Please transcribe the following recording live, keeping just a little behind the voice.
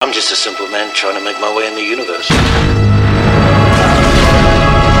I'm just a simple man trying to make my way in the universe.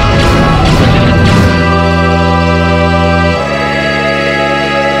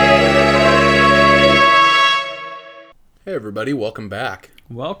 Hey everybody, welcome back.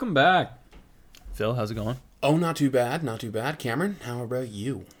 Welcome back. Phil, how's it going? Oh, not too bad, not too bad. Cameron, how about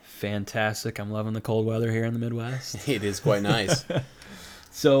you? Fantastic. I'm loving the cold weather here in the Midwest. It is quite nice.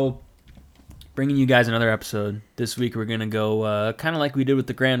 So, bringing you guys another episode. This week we're going to go kind of like we did with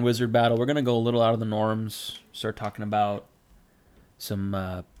the Grand Wizard battle. We're going to go a little out of the norms, start talking about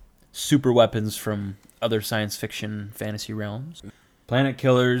some super weapons from other science fiction fantasy realms. Planet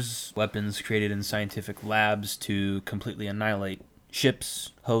killers, weapons created in scientific labs to completely annihilate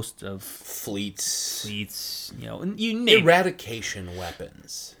ships, hosts of Fleets, you know, you name eradication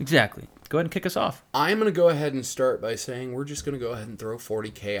weapons. Exactly. Go ahead and kick us off. I'm going to go ahead and start by saying we're just going to go ahead and throw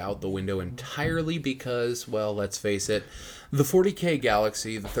 40K out the window entirely because, well, let's face it, the 40K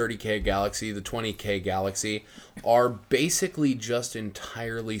galaxy, the 30K galaxy, the 20K galaxy are basically just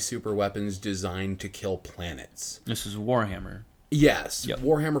entirely super weapons designed to kill planets. This is Warhammer. Yes, Yep.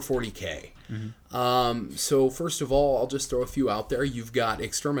 Warhammer 40K. So first of all, I'll just throw a few out there. You've got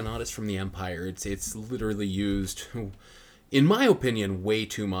Exterminatus from the Empire. It's literally used, in my opinion, way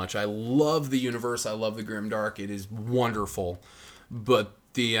too much. I love the universe. I love the Grimdark. It is wonderful. But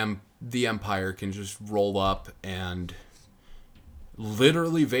the Empire can just roll up and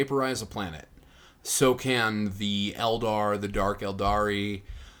literally vaporize a planet. So can the Eldar, the Dark Eldari.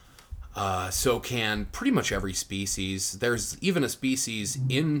 So can pretty much every species. There's even a species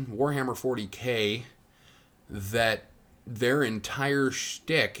in Warhammer 40K that their entire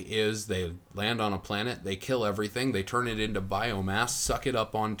shtick is they land on a planet, they kill everything, they turn it into biomass, suck it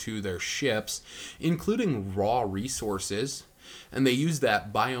up onto their ships, including raw resources, and they use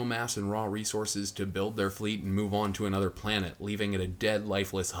that biomass and raw resources to build their fleet and move on to another planet, leaving it a dead,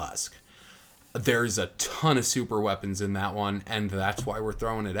 lifeless husk. There's a ton of super weapons in that one, and that's why we're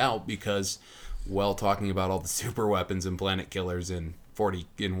throwing it out, because, well, talking about all the super weapons and planet killers in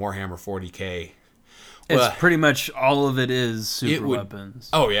Warhammer 40K. It's pretty much all of it is super weapons.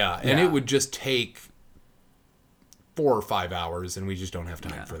 Oh, yeah, and it would just take 4 or 5 hours, and we just don't have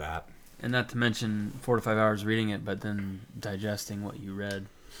time for that. And not to mention 4 to 5 hours reading it, but then digesting what you read.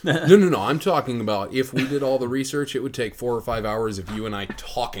 No, I'm talking about if we did all the research, it would take 4 or 5 hours of you and I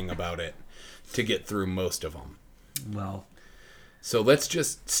talking about it to get through most of them. Well, so let's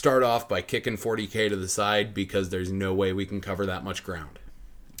just start off by kicking 40K to the side because there's no way we can cover that much ground.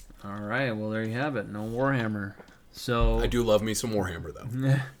 all right. Well, there you have it. No Warhammer. So I do love me some Warhammer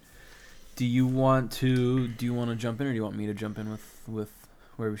though. do you want to jump in, or do you want me to jump in with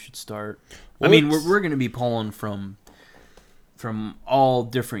where we should start? Well, I mean, we're going to be pulling from all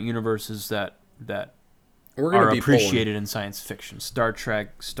different universes that We're going are to be appreciated in science fiction. Star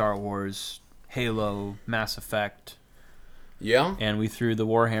Trek, Star Wars, Halo, Mass Effect. Yeah. And we threw the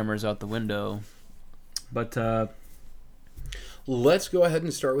Warhammers out the window. But let's go ahead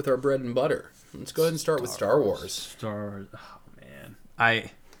and start with our bread and butter. Let's go ahead and start with Star Wars. Oh man.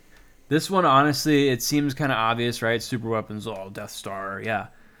 This one, honestly, it seems kind of obvious, right? Super weapons, Death Star, yeah.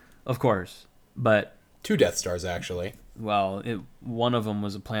 Of course. But 2 Death Stars, actually. well, one of them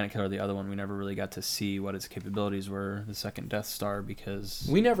was a planet killer. The other one, we never really got to see what its capabilities were. The second Death Star, because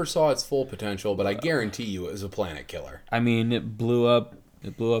We never saw its full potential, but I guarantee you it was a planet killer. I mean, it blew up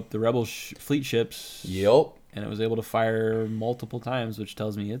the Rebel fleet ships. Yep. And it was able to fire multiple times, which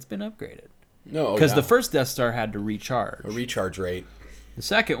tells me it's been upgraded. No, Because the first Death Star had to recharge. a recharge rate. The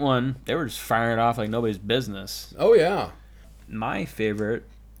second one, they were just firing it off like nobody's business. Oh yeah. My favorite,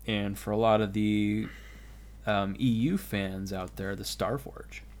 and for a lot of the EU fans out there, the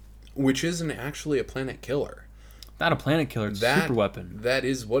Starforge. Which isn't actually a planet killer. Not a planet killer, it's a super weapon. That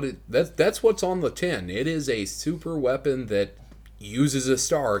is what that's what's on the tin. It is a super weapon that uses a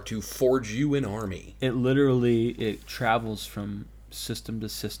star to forge you an army. It travels from system to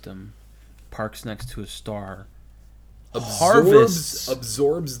system, parks next to a star, absorbs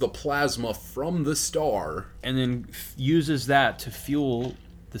the plasma from the star, and then uses that to fuel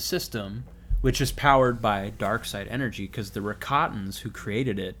the system, which is powered by dark-side energy, because the Rakatans who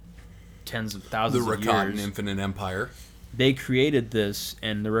created it tens of thousands of years... The Rakatan Infinite Empire. They created this,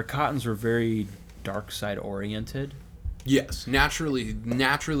 and the Rakatans were very dark-side oriented. Yes, naturally,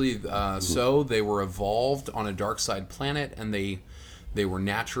 so they were evolved on a dark side planet, and they were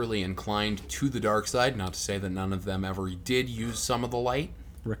naturally inclined to the dark side. Not to say that none of them ever did use some of the light.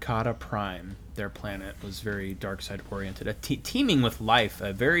 Rakata Prime, their planet, was very dark side oriented, teeming with life,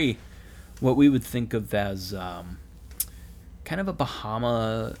 a very what we would think of as kind of a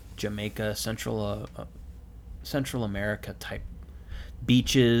Bahama, Jamaica, Central America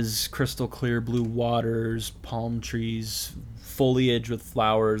beaches, crystal clear blue waters, palm trees, foliage with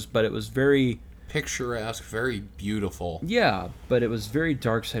flowers, but it was very Picturesque, very beautiful. but it was very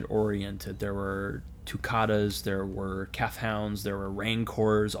dark side oriented. There were tucatas, there were calfhounds, there were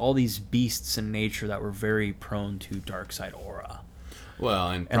rancors, all these beasts in nature that were very prone to dark side aura.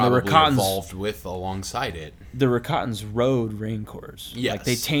 Well, and And the probably Rakatans- evolved with alongside it. The Rakatans rode rancors. Yes. Like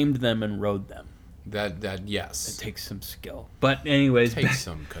they tamed them and rode them. That yes. It takes some skill. But anyways, Takes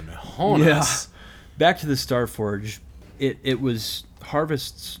some cojones. Yeah. Back to the Starforge. It was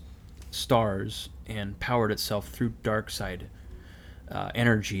harvests stars and powered itself through dark side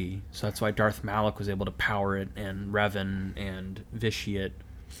energy. So that's why Darth Malak was able to power it, and Revan and Vitiate.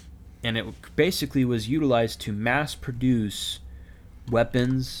 And it basically was utilized to mass produce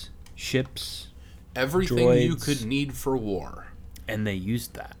weapons, ships, Everything you droids. could need for war. and they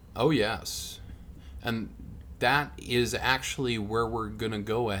used that. Oh, yes. And that is actually where we're going to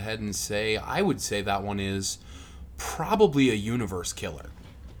go ahead and say, I would say that one is probably a universe killer.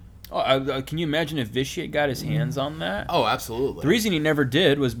 Oh, can you imagine if Vitiate got his hands on that? Oh, absolutely. The reason he never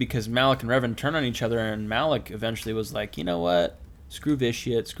did was because Malak and Revan turned on each other, and Malak eventually was like, you know what? Screw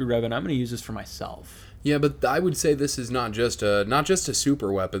Vitiate, screw Revan. I'm going to use this for myself. Yeah, but I would say this is not just a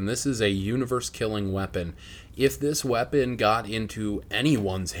super weapon. This is a universe-killing weapon. If this weapon got into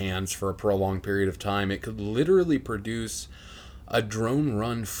anyone's hands for a prolonged period of time, it could literally produce a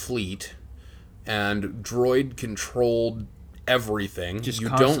drone-run fleet and droid-controlled everything. Just you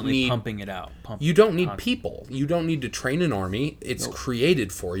constantly don't need pumping it out. You don't need people. You don't need to train an army. It's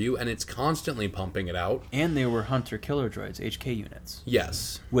created for you, and it's constantly pumping it out. And they were hunter-killer droids, HK units,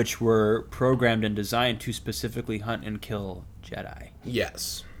 Yes. which were programmed and designed to specifically hunt and kill Jedi.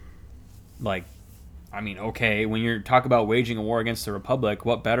 Yes. Like, I mean, okay, when you're talking about waging a war against the Republic,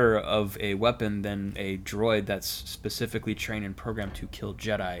 what better of a weapon than a droid that's specifically trained and programmed to kill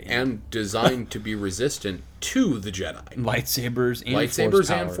Jedi? And designed to be resistant to the Jedi. Lightsabers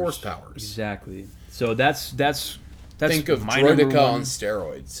And force powers. Exactly. So that's Think of my number Droideka one. on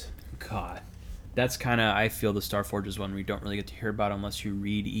steroids. God, that's kind of, I feel, the Starforge is one we don't really get to hear about unless you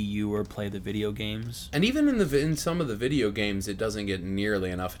read EU or play the video games. And even in some of the video games, it doesn't get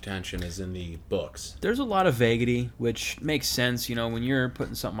nearly enough attention as in the books. There's a lot of vagity, which makes sense, you know, when you're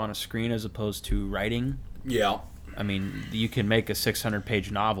putting something on a screen as opposed to writing. Yeah. I mean, you can make a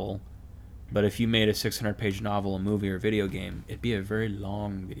 600-page novel, but if you made a 600-page novel, a movie, or video game, it'd be a very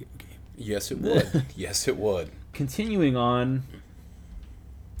long video game. Yes, it would. Yes, it would. Continuing on,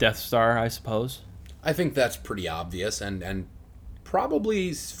 Death Star, I suppose. I think that's pretty obvious, and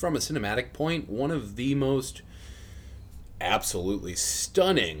probably from a cinematic point, one of the most absolutely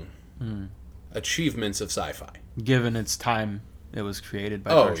stunning achievements of sci-fi. Given its time, it was created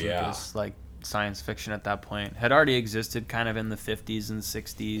by Oh, George yeah. Lucas, like science fiction at that point. Had already existed kind of in the 50s and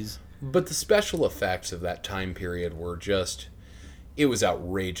 60s. But the special effects of that time period were just... It was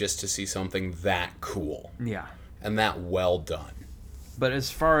outrageous to see something that cool Yeah. and that well done. But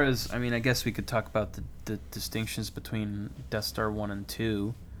as far as, I mean, I guess we could talk about the distinctions between Death Star 1 and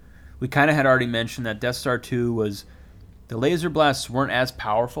 2. We kind of had already mentioned that Death Star 2 was... The laser blasts weren't as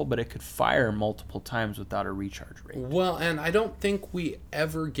powerful, but it could fire multiple times without a recharge rate. Well, and I don't think we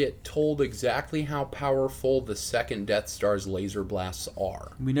ever get told exactly how powerful the second Death Star's laser blasts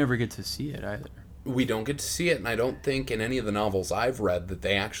are. We never get to see it either. We don't get to see it, and I don't think in any of the novels I've read that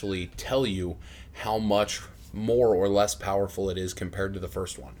they actually tell you how much more or less powerful it is compared to the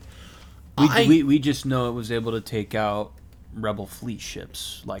first one. We just know it was able to take out Rebel fleet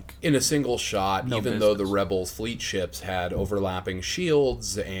ships, like... In a single shot, No even though the business. Rebels' fleet ships had overlapping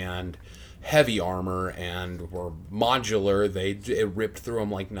shields and heavy armor and were modular, it ripped through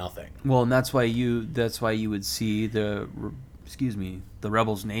them like nothing. Well, and that's why you would see the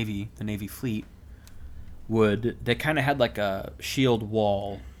Rebels Navy, the Navy fleet, they kind of had like a shield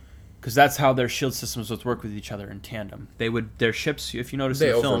wall, because that's how their shield systems would work with each other in tandem. Their ships, if you notice They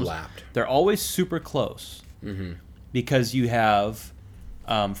in the films, overlapped. they're always super close, because you have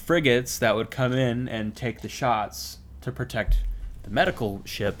frigates that would come in and take the shots to protect the medical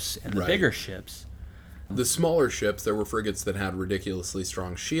ships and the Right. bigger ships. The smaller ships, there were frigates that had ridiculously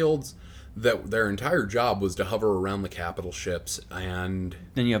strong shields, that their entire job was to hover around the capital ships, and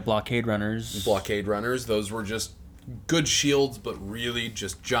Then you have blockade runners. blockade runners, those were just good shields, but really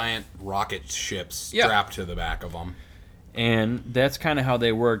just giant rocket ships Yeah. strapped to the back of them. And that's kind of how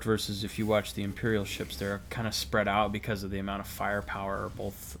they worked, versus if you watch the Imperial ships, they're kind of spread out because of the amount of firepower,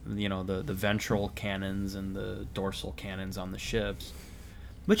 both, you know, the ventral cannons and the dorsal cannons on the ships.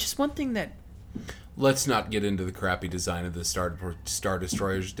 Which is one thing that Let's not get into the crappy design of the Star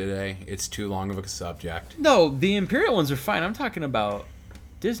Destroyers today. It's too long of a subject. No, the Imperial ones are fine. I'm talking about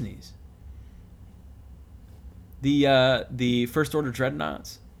Disney's. The First Order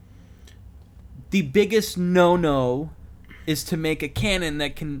Dreadnoughts. The biggest no-no is to make a cannon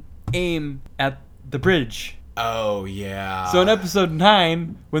that can aim at the bridge. Oh, yeah. So in episode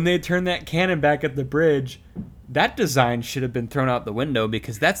 9, when they turned that cannon back at the bridge, that design should have been thrown out the window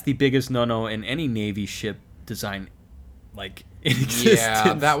because that's the biggest no-no in any Navy ship design, like, in existence.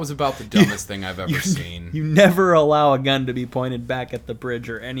 Yeah, that was about the dumbest thing I've ever seen. You never allow a gun to be pointed back at the bridge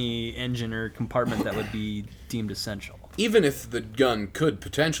or any engine or compartment that would be deemed essential. Even if the gun could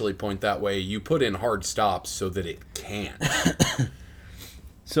potentially point that way, you put in hard stops so that it can't.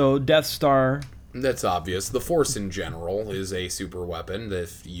 So Death Star... That's obvious. The Force in general is a super weapon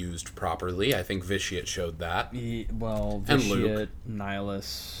if used properly. I think Vitiate showed that. Well, And Vitiate, Luke.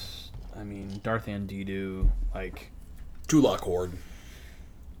 Nihilus, I mean, Darth Andidu, like... Tulak Horde.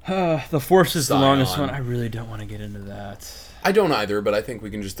 The Force is the Scion. longest one. I really don't want to get into that. I don't either, but I think we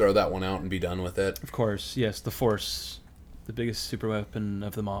can just throw that one out and be done with it. Of course, yes, the Force. The biggest super weapon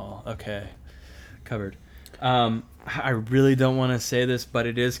of them all. Okay. Covered. I really don't want to say this, but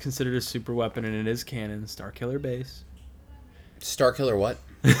it is considered a super weapon and it is canon. Starkiller Base. Starkiller what?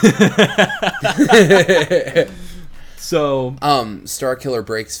 So... Starkiller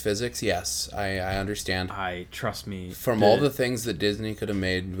breaks physics, yes. I understand. trust me. From all the things that Disney could have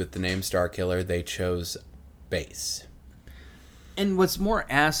made with the name Starkiller, they chose base. And what's more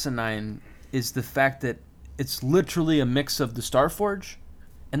asinine is the fact that it's literally a mix of the Starforge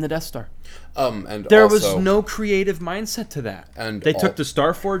and the Death Star. And There also, was no creative mindset to that. And They took the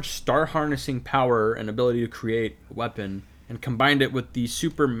Starforge, star harnessing power and ability to create a weapon, and combined it with the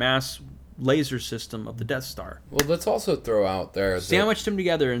super mass laser system of the Death Star. Well, let's also throw out there that Sandwiched them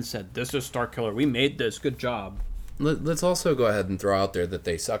together and said, "This is Starkiller. We made this. Good job." Let's also go ahead and throw out there that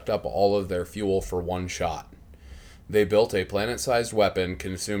they sucked up all of their fuel for one shot. They built a planet-sized weapon,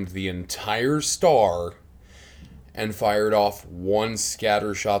 consumed the entire star, and fired off one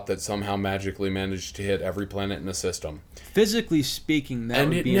scatter shot that somehow magically managed to hit every planet in the system. Physically speaking, that And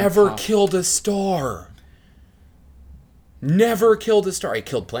would it be never impossible. killed a star. Never killed a star. It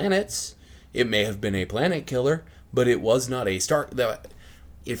killed planets. It may have been a planet killer, but it was not a star.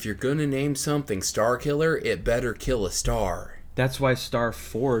 If you're going to name something Star Killer, it better kill a star. That's why Star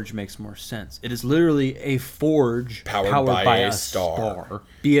Forge makes more sense. It is literally a forge Powered by by a a star.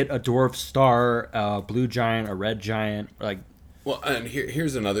 Be it a dwarf star, a blue giant, a red giant, like... Well, and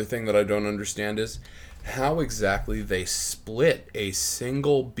here's another thing that I don't understand is how exactly they split a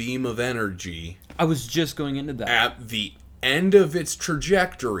single beam of energy I was just going into that. at the end of its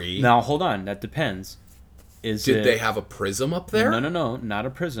trajectory. Now, hold on. That depends. Did they have a prism up there? No, not a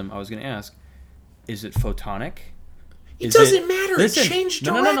prism. I was going to ask, is it photonic? It doesn't matter. It changed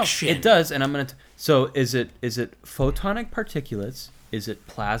direction. No. It does, and I'm going to... So, is it photonic particulates? Is it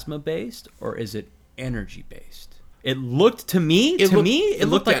plasma-based? Or is it energy-based? It looked, to me, it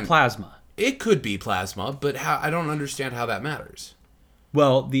looked like plasma. It could be plasma, but I don't understand how that matters.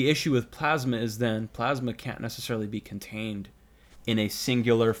 Well, the issue with plasma is then plasma can't necessarily be contained in a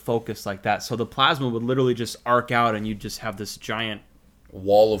singular focus like that. So the plasma would literally just arc out and you'd just have this giant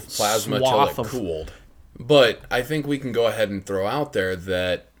Wall of plasma till swath it of- cooled. But I think we can go ahead and throw out there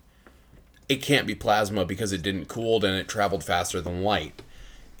that it can't be plasma because it didn't cool and it traveled faster than light.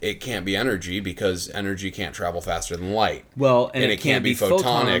 It can't be energy because energy can't travel faster than light. Well, and it can't be photonic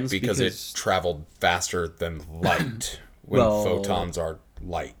photons because it traveled faster than light when Well- photons are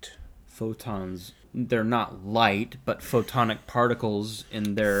light. photons, they're not light, but photonic particles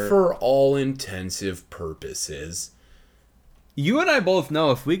in their... For all intensive purposes. You and I both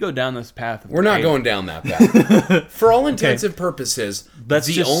know if we go down this path... We're not going down that path. For all intensive purposes, Let's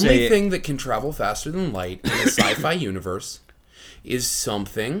the just only say it. thing that can travel faster than light in the sci-fi universe is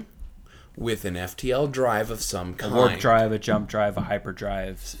something with an FTL drive of some A kind. warp drive, a jump drive, a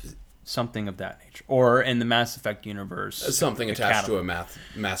hyperdrive, something of that nature. Or in the Mass Effect universe... Something attached to catalyst.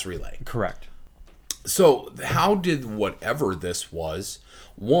 a mass relay. Correct. So how did whatever this was,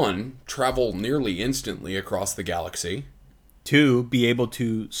 one, travel nearly instantly across the galaxy, 2, be able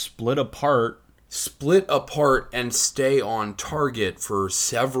to split apart... split apart and stay on target for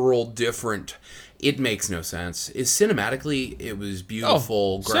several different... It makes no sense. Cinematically, it was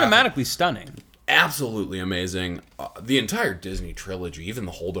beautiful. Cinematically stunning. Absolutely amazing. The entire Disney trilogy, even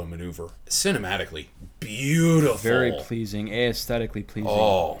the Holdo maneuver, cinematically beautiful. Very pleasing, aesthetically pleasing.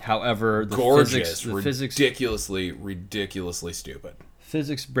 Oh, however, the gorgeous, physics, ridiculously stupid.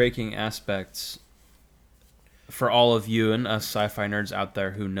 physics breaking aspects for all of you and us sci-fi nerds out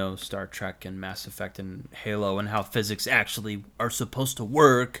there who know Star Trek and Mass Effect and Halo and how physics actually are supposed to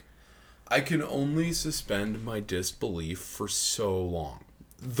work, I can only suspend my disbelief for so long.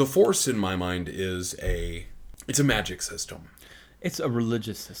 The Force, in my mind, it's a magic system. it's a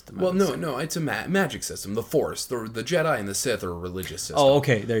religious system. Well, no, it's a magic system. The Force, the Jedi and the Sith are a religious system. Oh,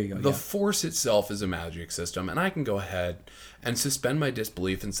 okay, there you go. The Force itself is a magic system, and I can go ahead and suspend my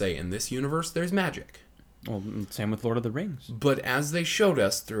disbelief and say, in this universe, there's magic. Well, same with Lord of the Rings. But as they showed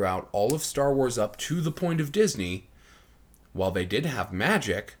us throughout all of Star Wars up to the point of Disney, while they did have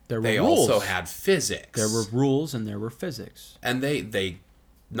magic, they also had physics. There were rules and there were physics. And they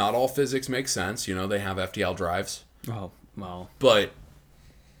not all physics makes sense. You know, they have FTL drives. Oh, well. But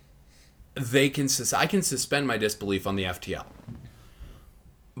I can suspend my disbelief on the FTL.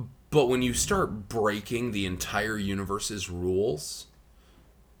 But when you start breaking the entire universe's rules,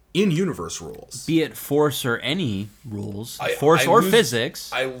 in-universe rules, Be it force or any rules, I physics.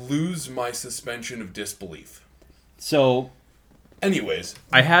 I lose my suspension of disbelief. So, anyways,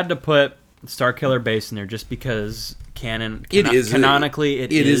 I had to put Starkiller Base in there just because canonically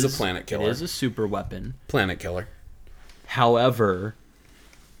it is a planet killer. It is a super weapon. Planet killer. However,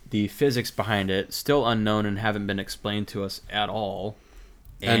 the physics behind it still unknown and haven't been explained to us at all.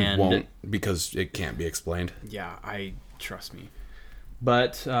 And won't, because it can't be explained. Yeah, trust me.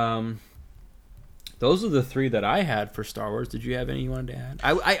 But those are the three that I had for Star Wars. Did you have any you wanted to add?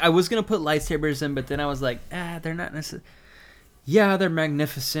 I was going to put lightsabers in, but then I was like, they're not necessarily... Yeah, they're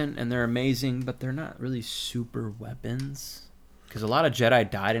magnificent and they're amazing, but they're not really super weapons. Because a lot of Jedi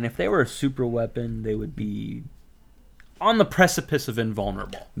died, and if they were a super weapon, they would be on the precipice of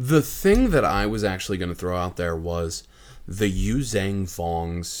invulnerable. The thing that I was actually going to throw out there was the Yu Zhang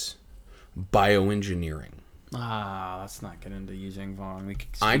Vong's bioengineering. Let's not get into Yu Zhang Vong.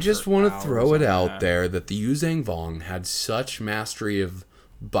 I just want to throw it out there that the Yu Zhang Vong had such mastery of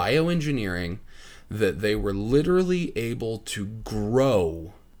bioengineering that they were literally able to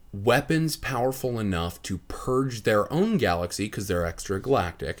grow weapons powerful enough to purge their own galaxy, because they're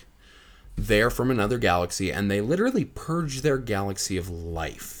extragalactic. They're from another galaxy, and they literally purged their galaxy of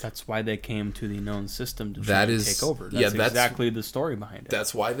life. That's why they came to the known system to try to take over. That's exactly the story behind it.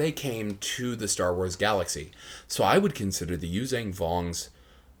 That's why they came to the Star Wars galaxy. So I would consider the Yu Zhang Vong's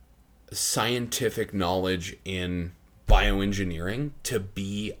scientific knowledge in bioengineering to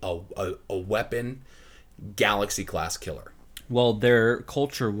be a weapon galaxy class killer. Well, their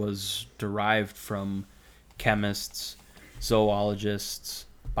culture was derived from chemists, zoologists,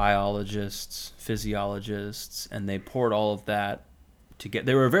 biologists, physiologists, and they poured all of that together.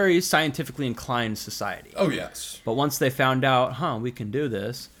 They were a very scientifically inclined society. Oh, yes. But once they found out, we can do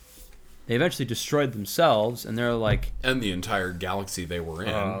this, they eventually destroyed themselves, and they're like... And the entire galaxy they were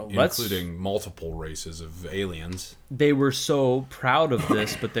in, including multiple races of aliens. They were so proud of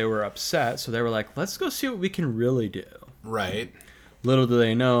this, but they were upset, so they were like, let's go see what we can really do. Right. Little do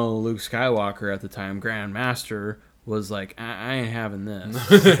they know, Luke Skywalker at the time, Grand Master, was like, I ain't having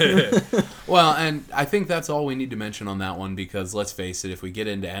this. Well, and I think that's all we need to mention on that one, because let's face it, if we get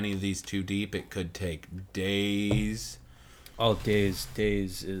into any of these too deep, it could take days. Oh, days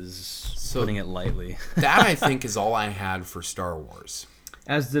is putting it lightly. That, I think, is all I had for Star Wars.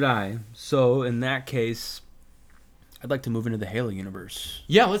 As did I. So, in that case, I'd like to move into the Halo universe.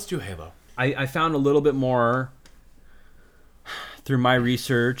 Yeah, let's do Halo. I found a little bit more through my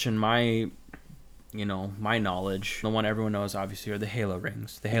research and my knowledge. The one everyone knows, obviously, are the Halo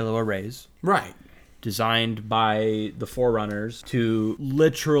rings, the Halo arrays. Right. Designed by the Forerunners to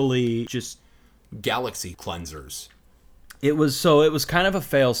literally just... Galaxy cleansers. It was kind of a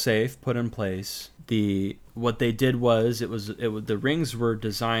fail-safe put in place. What they did was the rings were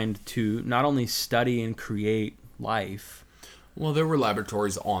designed to not only study and create life. Well, there were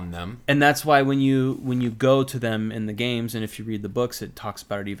laboratories on them, and that's why when you go to them in the games, and if you read the books, it talks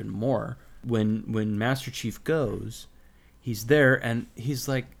about it even more. When Master Chief goes, he's there and he's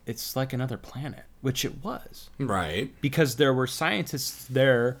like, it's like another planet, which it was. Right. Because there were scientists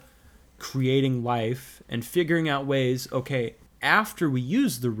there creating life and figuring out ways, okay, after we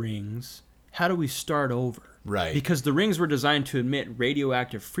use the rings, how do we start over? Right. Because the rings were designed to emit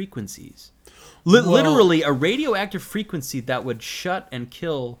radioactive frequencies. Literally a radioactive frequency that would shut and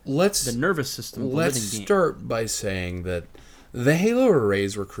kill the nervous system of the living being. Let's start by saying that the Halo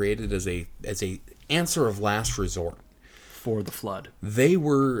arrays were created as a answer of last resort. For the Flood. They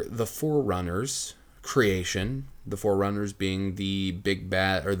were the Forerunners' creation, the Forerunners being the big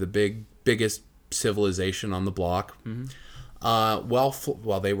bad, or the biggest civilization on the block,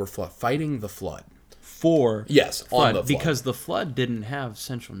 while they were fighting the Flood. before Yes, Flood, on the Flood. because the Flood didn't have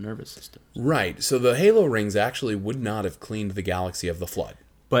central nervous system. Right. So the Halo rings actually would not have cleaned the galaxy of the Flood.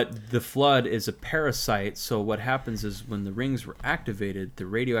 But the Flood is a parasite, so what happens is when the rings were activated, the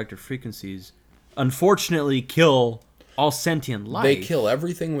radioactive frequencies unfortunately kill all sentient life. They kill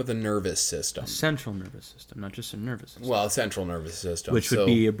everything with a nervous system. Central nervous system, not just a nervous system. Well, a central nervous system. Which would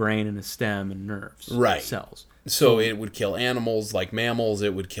be a brain and a stem and nerves. Right. Cells. So it would kill animals like mammals,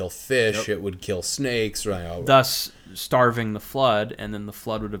 it would kill fish, it would kill snakes. Right. Thus starving the Flood, and then the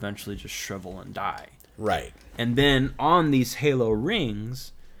Flood would eventually just shrivel and die. Right. And then on these Halo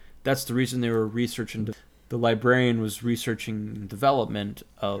rings, that's the reason they were researching. The librarian was researching development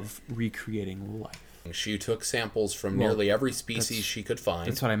of recreating life. She took samples from nearly every species she could find.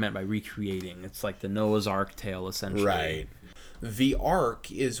 That's what I meant by recreating. It's like the Noah's Ark tale, essentially. Right. The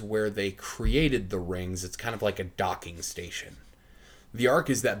Ark is where they created the rings. It's kind of like a docking station. The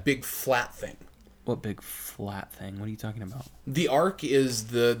Ark is that big flat thing. What big flat thing? What are you talking about? The Ark is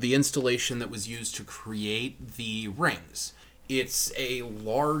the installation that was used to create the rings. It's a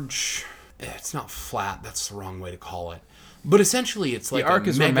large... It's not flat. That's the wrong way to call it. But essentially, it's like the Ark a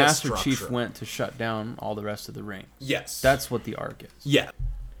is where mega Master structure. Chief went to shut down all the rest of the rings. Yes. That's what the Ark is. Yeah.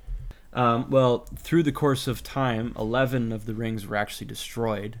 Well, through the course of time, 11 of the rings were actually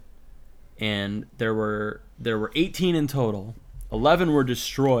destroyed, and there were 18 in total. 11 were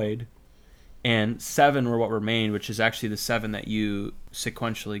destroyed, and 7 were what remained, which is actually the 7 that you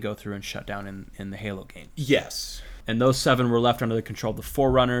sequentially go through and shut down in the Halo game. Yes. And those 7 were left under the control of the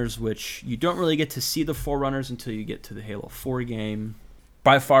Forerunners, which you don't really get to see the Forerunners until you get to the Halo 4 game.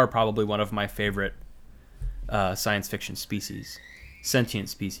 By far, probably one of my favorite science fiction species, sentient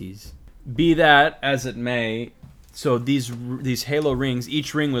species. Be that as it may, so these Halo rings,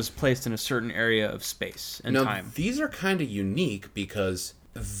 each ring was placed in a certain area of space and time. These are kind of unique because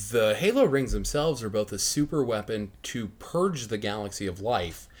the Halo rings themselves are both a super weapon to purge the galaxy of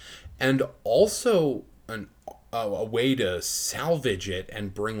life and also a way to salvage it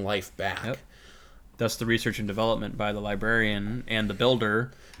and bring life back. Yep. Thus the research and development by the librarian and the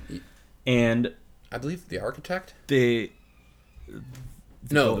builder. And I believe the architect? the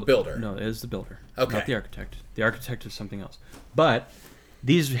builder. No, it is the builder. Okay. Not the architect. The architect is something else. But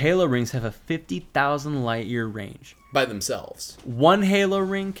these Halo rings have a 50,000 light year range. By themselves. One Halo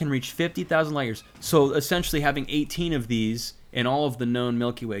ring can reach 50,000 light years. So essentially having 18 of these in all of the known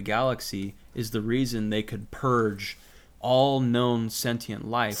Milky Way galaxy is the reason they could purge all known sentient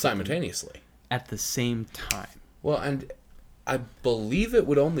life Simultaneously. at the same time. Well, and I believe it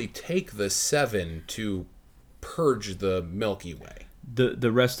would only take the 7 to purge the Milky Way.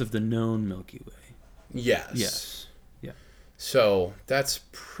 The rest of the known Milky Way. Yes. Yes. Yeah. So that's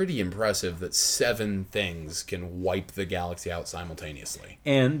pretty impressive that 7 things can wipe the galaxy out simultaneously.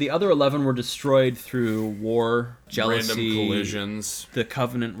 And the other 11 were destroyed through war, jealousy, Random collisions. The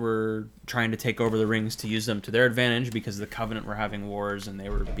Covenant were trying to take over the rings to use them to their advantage because the Covenant were having wars and they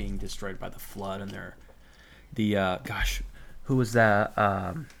were being destroyed by the Flood. And who was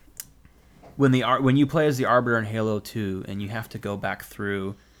that? When you play as the Arbiter in Halo 2 and you have to go back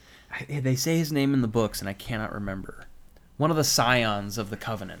through, they say his name in the books and I cannot remember. One of the scions of the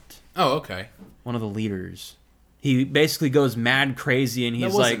Covenant. Oh, okay. One of the leaders. He basically goes mad crazy and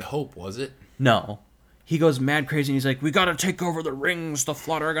he's That wasn't like... Hope, was it? No. He goes mad crazy and he's like, we gotta take over the rings. The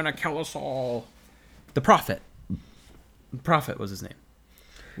Flood are gonna kill us all. The Prophet. Prophet was his name.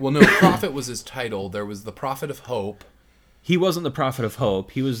 Well, no, Prophet was his title. There was the Prophet of Hope. He wasn't the Prophet of Hope.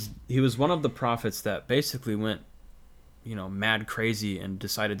 He was one of the prophets that basically went, mad crazy and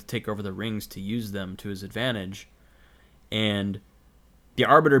decided to take over the rings to use them to his advantage. And the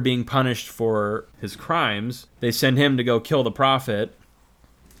Arbiter being punished for his crimes, they send him to go kill the Prophet.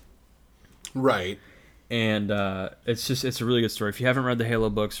 Right. And it's a really good story. If you haven't read the Halo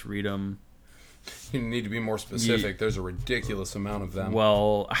books, read them. You need to be more specific. There's a ridiculous amount of them.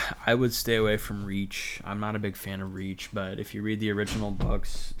 Well, I would stay away from Reach. I'm not a big fan of Reach, but if you read the original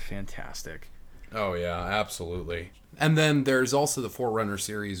books, fantastic. Oh, yeah, absolutely. And then there's also the Forerunner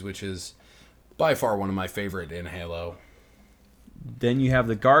series, which is by far one of my favorite in Halo. Then you have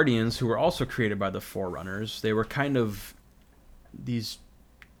the Guardians, who were also created by the Forerunners. They were kind of these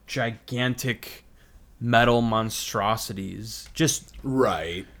gigantic metal monstrosities. Just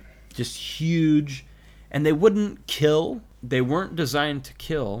huge. And they wouldn't kill. They weren't designed to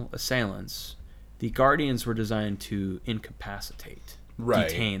kill assailants. The Guardians were designed to incapacitate,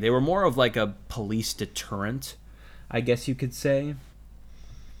 detain. They were more of like a police deterrent, I guess you could say.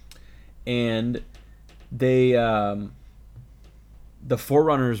 And they... the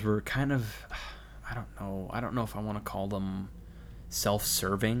Forerunners were kind of, I don't know if I want to call them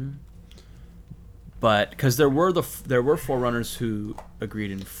self-serving, But because there were Forerunners who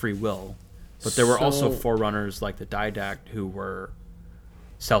agreed in free will, but there were also Forerunners like the Didact who were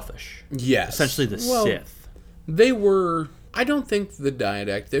selfish. Yes. Essentially the Sith. They were... I don't think the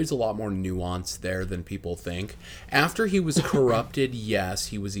Didact... There's a lot more nuance there than people think. After he was corrupted, yes,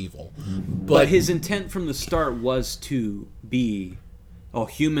 he was evil. But his intent from the start was to be,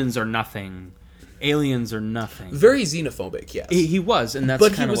 humans are nothing. Aliens are nothing. Very xenophobic, yes. He was, and that's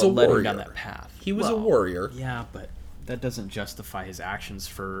kind of what led him down that path. He was a warrior. Yeah, but that doesn't justify his actions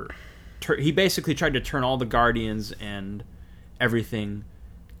for... He basically tried to turn all the Guardians and everything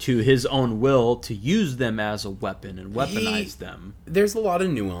to his own will to use them as a weapon and weaponize them. There's a lot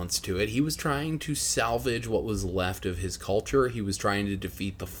of nuance to it. He was trying to salvage what was left of his culture. He was trying to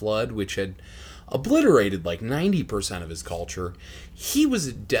defeat the Flood, which had obliterated like 90% of his culture. He was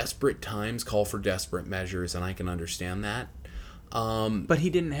at desperate times, call for desperate measures, and I can understand that. But he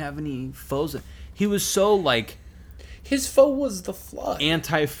didn't have any foes. He was so like... His foe was the Flood.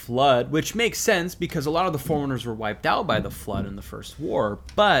 Anti-Flood, which makes sense because a lot of the Forerunners were wiped out by the Flood in the First War.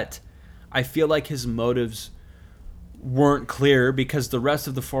 But I feel like his motives weren't clear because the rest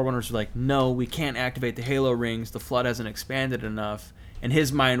of the Forerunners were like, no, we can't activate the Halo rings. The Flood hasn't expanded enough. And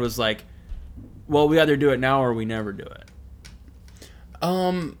his mind was like, well, we either do it now or we never do it.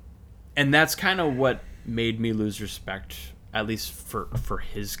 And that's kind of what made me lose respect, at least for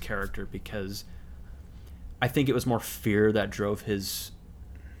his character, because I think it was more fear that drove his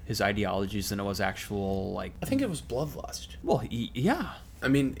ideologies than it was actual, like... I think it was bloodlust. Well, yeah. I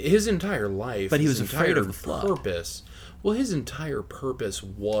mean, his entire life... But he was afraid of the Flood. Purpose... Well, his entire purpose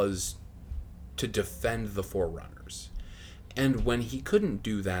was to defend the Forerunners. And when he couldn't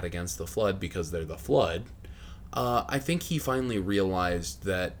do that against the Flood because they're the Flood, I think he finally realized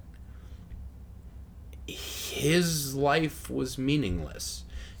that his life was meaningless.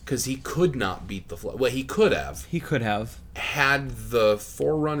 Because he could not beat the Flood. Well, he could have. He could have. Had the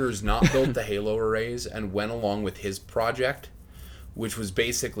Forerunners not built the Halo arrays and went along with his project, which was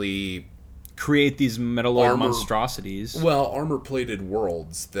basically... create these Metaloid monstrosities. Well, armor-plated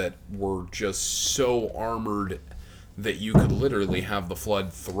worlds that were just so armored that you could literally have the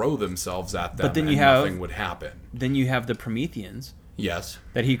Flood throw themselves at them and nothing would happen. Then you have the Prometheans. Yes.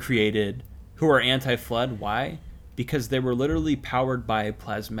 That he created, who are anti-Flood. Why? Because they were literally powered by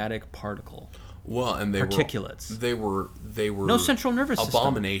plasmatic particle. Well, and they particulates. They were no central nervous system.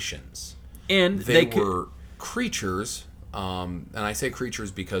 Abominations. And they were creatures, and I say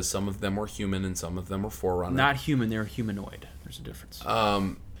creatures because some of them were human and some of them were Forerunner. Not human, they were humanoid. There's a difference.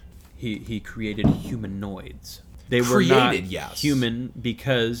 He created humanoids. They were not human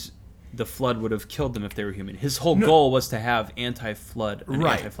because the Flood would have killed them if they were human. His whole goal was to have anti-Flood, an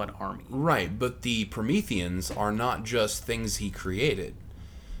anti-Flood army. Right, but the Prometheans are not just things he created.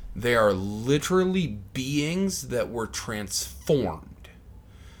 They are literally beings that were transformed.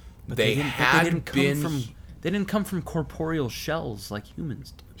 But they didn't come from corporeal shells like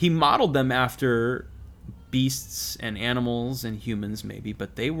humans do. He modeled them after beasts and animals and humans maybe,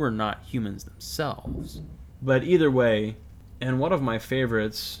 but they were not humans themselves. But either way... And one of my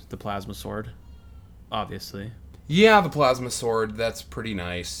favorites, the Plasma Sword, obviously. Yeah, the Plasma Sword, that's pretty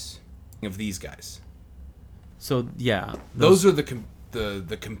nice. Of these guys. So, yeah. Those are the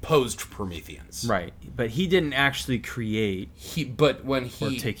composed Prometheans. Right, but he didn't actually create... Or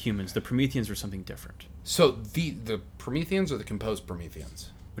take humans. The Prometheans were something different. So, the Prometheans or the composed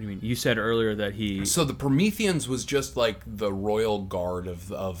Prometheans? What do you mean? You said earlier that he... So, the Prometheans was just like the royal guard of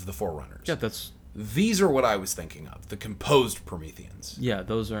the Forerunners. Yeah, that's... These are what I was thinking of, the composed Prometheans. Yeah,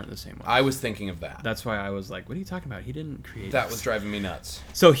 those aren't the same ones. I was thinking of that. That's why I was like, what are you talking about? He didn't create that. Was driving me nuts.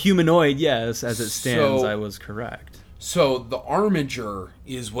 So humanoid, yes, as it stands, I was correct. So the Armiger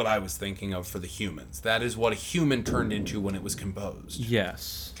is what I was thinking of for the humans. That is what a human turned into when it was composed.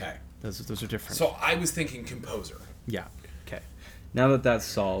 Yes. Okay. Those are different. So I was thinking composer. Yeah. Okay. Now that that's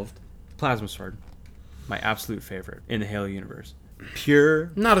solved, Plasma Sword, my absolute favorite in the Halo universe.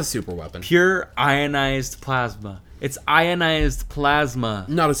 Pure... Not a super weapon. Pure ionized plasma. It's ionized plasma.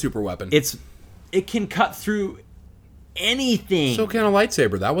 Not a super weapon. It can cut through anything. So can a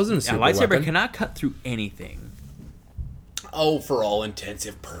lightsaber. That wasn't a super weapon. A lightsaber cannot cut through anything. Oh, for all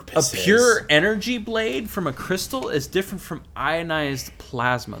intensive purposes. A pure energy blade from a crystal is different from ionized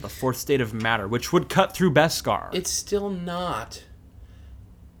plasma, the fourth state of matter, which would cut through Beskar. It's still not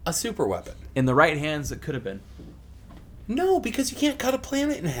a super weapon. In the right hands, it could have been. No, because you can't cut a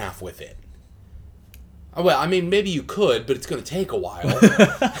planet in half with it. Well, I mean, maybe you could, but it's going to take a while.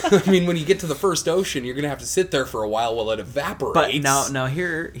 I mean, when you get to the first ocean, you're going to have to sit there for a while it evaporates. But now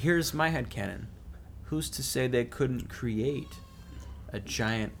here's my headcanon. Who's to say they couldn't create a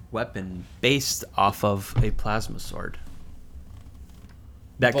giant weapon based off of a plasma sword.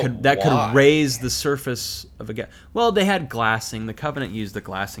 That But why? could raise the surface of a gas. Well, they had glassing. The Covenant used the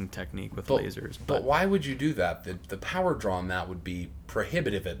glassing technique with lasers. But why would you do that? The power draw on that would be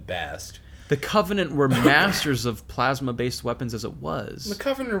prohibitive at best. The Covenant were masters of plasma-based weapons as it was. The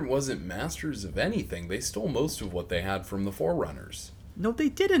Covenant wasn't masters of anything. They stole most of what they had from the Forerunners. No, they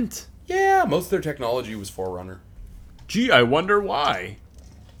didn't. Yeah, most of their technology was Forerunner. Gee, I wonder why.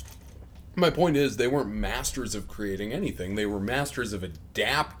 My point is, they weren't masters of creating anything. They were masters of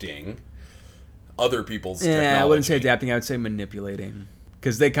adapting other people's technology. Yeah, I wouldn't say adapting. I would say manipulating.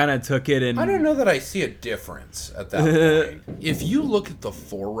 Because they kind of took it and... I don't know that I see a difference at that point. If you look at the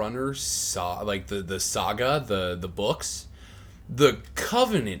Forerunner, like the saga, the books, the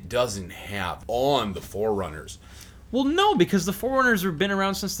Covenant doesn't have on the Forerunners. Well, no, because the Forerunners have been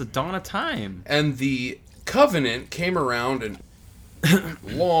around since the dawn of time. And the Covenant came around in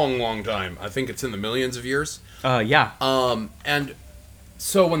long time. I think it's in the millions of years. Yeah. And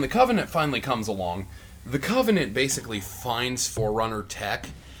so when the Covenant finally comes along, the Covenant basically finds Forerunner tech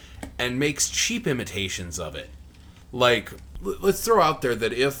and makes cheap imitations of it. Like, let's throw out there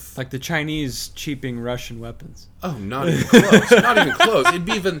that if... Like the Chinese cheaping Russian weapons. Oh, not even close. Not even close.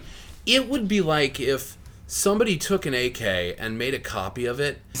 It would be like if somebody took an AK and made a copy of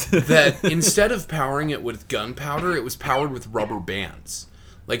it that instead of powering it with gunpowder, it was powered with rubber bands.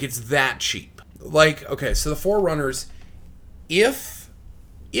 Like, it's that cheap. Like, okay, so the Forerunners, if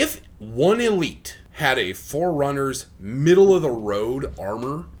one elite had a Forerunner's middle-of-the-road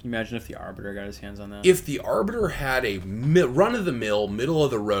armor... Imagine if the Arbiter got his hands on that. If the Arbiter had a run-of-the-mill,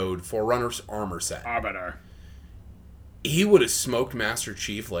 middle-of-the-road Forerunner's armor set... Arbiter. He would have smoked Master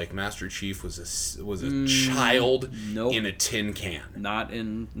Chief like Master Chief was a child nope. in a tin can. Not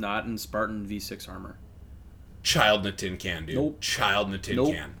in Spartan V6 armor. Child in a tin can, dude. Nope. Child in a tin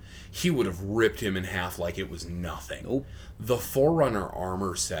Nope. can. He would have ripped him in half like it was nothing. Nope. The Forerunner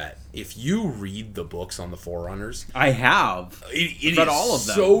armor set, if you read the books on the Forerunners... I have. It read is all of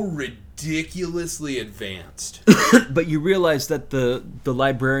them. so ridiculously advanced. But you realize that the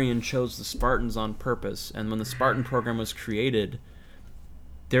librarian chose the Spartans on purpose, and when the Spartan program was created,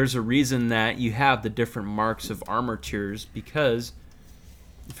 there's a reason that you have the different marks of armor tiers, because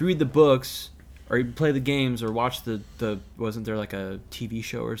if you read the books, or you play the games, or watch the wasn't there like a TV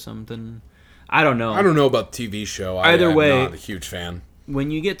show or something? I don't know. I don't know about the TV show. Either I'm way, not a huge fan.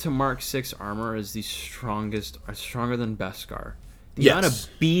 When you get to Mark 6 armor is the strongest, stronger than Beskar. The Yes. amount of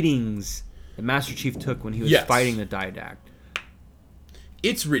beatings that Master Chief took when he was Yes. fighting the Didact.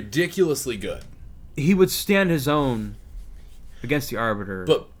 It's ridiculously good. He would stand his own against the Arbiter.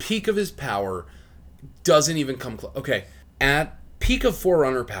 But peak of his power doesn't even come close. Okay, at peak of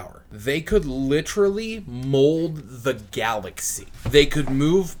Forerunner power, they could literally mold the galaxy. They could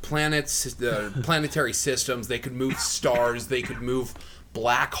move planets, planetary systems. They could move stars. They could move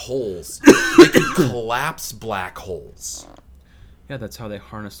black holes. They could collapse black holes. Yeah, that's how they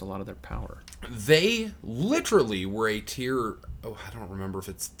harnessed a lot of their power. They literally were a tier... Oh, I don't remember if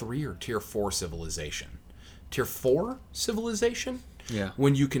it's 3 or tier 4 civilization. Tier 4 civilization? Yeah.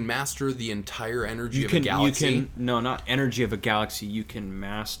 When you can master the entire energy of a galaxy. No, not energy of a galaxy. You can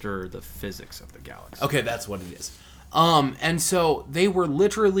master the physics of the galaxy. Okay, that's what it is. And so they were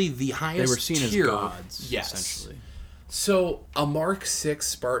literally the highest They were seen tier. as gods, Yes. essentially. So a Mark 6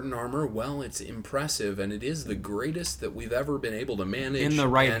 Spartan armor, well, it's impressive, and it is the greatest that we've ever been able to manage. In the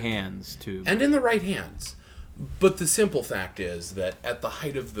right hands, too. And in the right hands. But the simple fact is that at the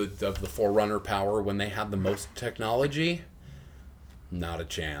height of the Forerunner power, when they had the most technology, not a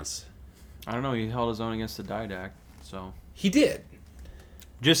chance. I don't know, he held his own against the Didact, so... He did.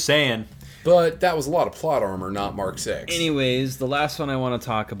 Just saying. But that was a lot of plot armor, not Mark 6. Anyways, the last one I want to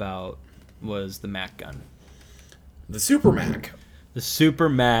talk about was the Mac gun. The Super Mac. The Super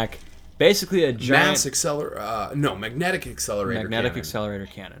Mac. Basically a giant... Magnetic accelerator Magnetic cannon. accelerator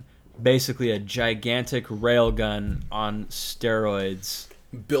cannon. Basically a gigantic railgun on steroids.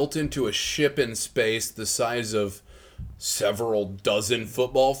 Built into a ship in space the size of several dozen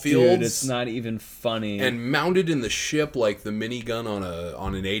football fields. Dude, it's not even funny. And mounted in the ship like the minigun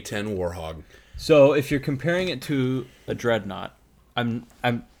on an A-10 Warhog. So if you're comparing it to a dreadnought,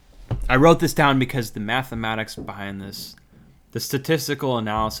 I wrote this down because the mathematics behind this, the statistical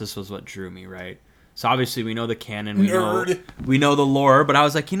analysis was what drew me, right? So obviously we know the canon, we know the lore, but I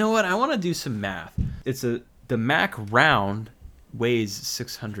was like, you know what? I want to do some math. The Mac round weighs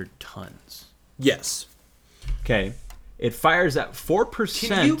 600 tons. Yes. Okay. It fires at 4%.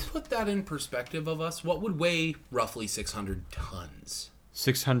 Can you put that in perspective of us? What would weigh roughly 600 tons?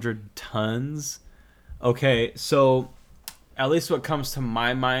 600 tons? Okay, so at least what comes to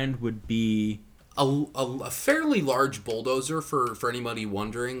my mind would be A fairly large bulldozer, for anybody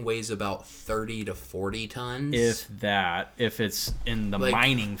wondering, weighs about 30 to 40 tons. if it's in the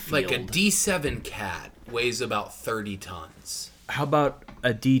mining field. Like a D7 Cat weighs about 30 tons. How about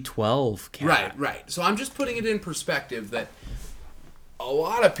a D12 cat? Right. So I'm just putting it in perspective that a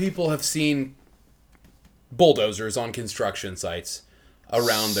lot of people have seen bulldozers on construction sites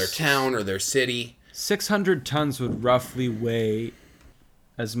around their town or their city. 600 tons would roughly weigh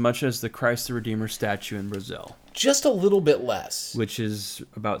as much as the Christ the Redeemer statue in Brazil, Just a little bit less. which is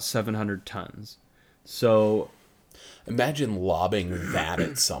about 700 tons. So Imagine lobbing that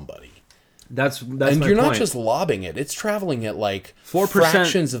at somebody. that's And my you're not point. just lobbing it. It's traveling at like 4%,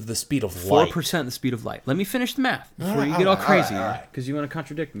 fractions of the speed of light. 4% the speed of light. Let me finish the math before you All get all right, crazy, all right. because you want to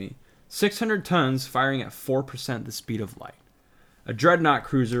contradict me. 600 tons firing at 4% the speed of light. A dreadnought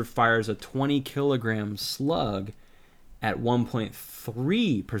cruiser fires a 20 kilogram slug at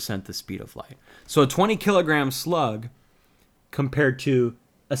 1.3% the speed of light. So a 20 kilogram slug compared to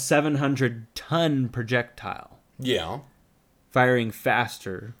a 700 ton projectile Yeah. firing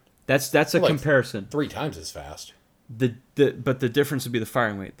faster. That's a Like comparison. 3 times as fast. But the difference would be the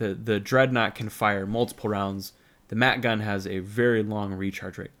firing weight. The dreadnought can fire multiple rounds. The Mac gun has a very long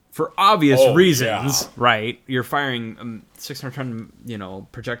recharge rate for obvious reasons, yeah. right? You're firing 600 ton,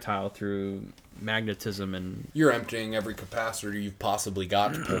 projectile through magnetism, and You're emptying every capacitor you've possibly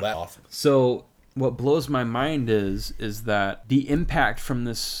got to pull that off. so what blows my mind is that the impact from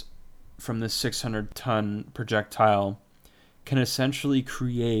this 600 ton projectile can essentially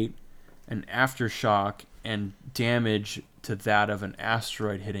create an aftershock and damage to that of an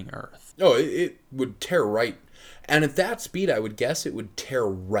asteroid hitting Earth. Oh, it would tear right. And at that speed, I would guess it would tear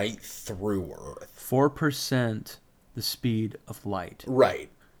right through Earth. 4% the speed of light. Right.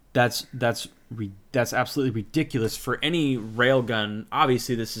 That's absolutely ridiculous for any railgun.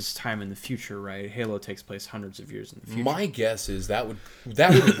 Obviously, this is time in the future, right? Halo takes place hundreds of years in the future. My guess is that would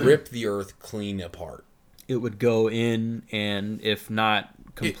rip the Earth clean apart. It would go in, and if not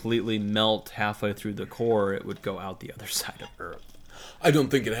completely melt halfway through the core, it would go out the other side of Earth. I don't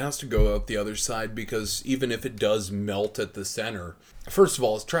think it has to go out the other side, because even if it does melt at the center, first of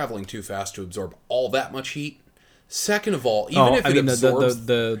all, it's traveling too fast to absorb all that much heat. Second of all, even if it absorbs...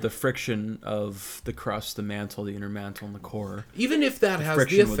 the friction of the crust, the mantle, the inner mantle, and the core, even if that has the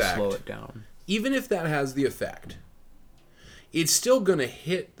friction would effect... slow it down. Even if that has the effect, it's still going to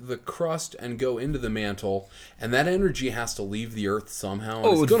hit the crust and go into the mantle, and that energy has to leave the Earth somehow. And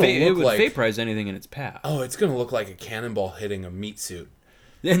Oh, it's it gonna would vaporize anything in its path. Oh, it's going to look like a cannonball hitting a meat suit.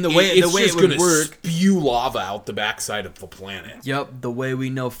 And the way It's it just would gonna work. spew lava out the backside of the planet. Yep, the way we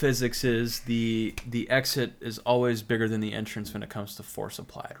know physics is the exit is always bigger than the entrance when it comes to force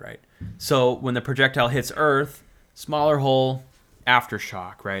applied, right? So when the projectile hits Earth, smaller hole,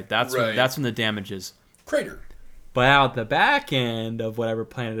 aftershock, right? That's Right. when the damage is. Crater. But out the back end of whatever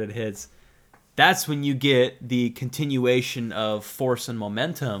planet it hits, that's when you get the continuation of force and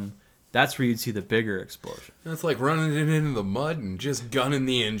momentum. That's where you'd see the bigger explosion. That's like running it into the mud and just gunning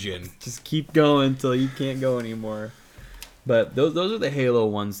the engine. Just keep going until you can't go anymore. But those are the Halo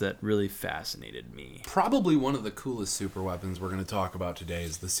ones that really fascinated me. Probably one of the coolest super weapons we're going to talk about today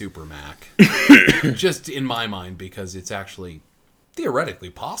is the Super Mac. Just in my mind, because it's actually theoretically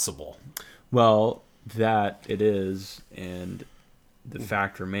possible. Well, that it is, and the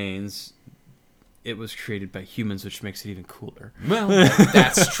fact remains, it was created by humans, which makes it even cooler. Well,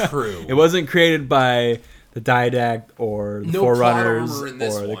 that's true. It wasn't created by the Didact or the No Forerunners plot armor in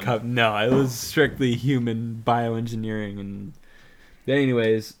this or the one. Cup. No, it was strictly human bioengineering. And but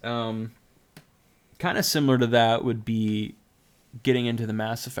anyways, kind of similar to that would be getting into the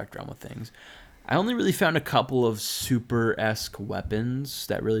Mass Effect realm of things. I only really found a couple of super-esque weapons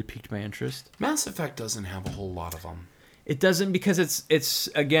that really piqued my interest. Mass Effect doesn't have a whole lot of them. It doesn't, because it's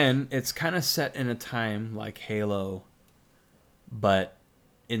again, it's kind of set in a time like Halo, but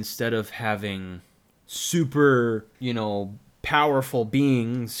instead of having super, powerful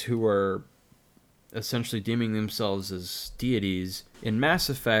beings who are essentially deeming themselves as deities, in Mass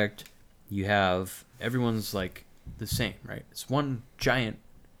Effect, you have everyone's like the same, right? It's one giant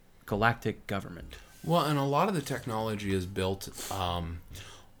galactic government. Well, and a lot of the technology is built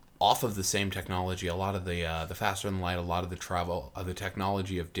off of the same technology. A lot of the faster than light, a lot of the travel, the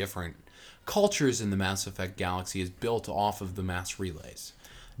technology of different cultures in the Mass Effect galaxy is built off of the mass relays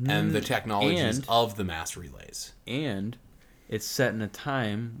and the technologies of the mass relays. And it's set in a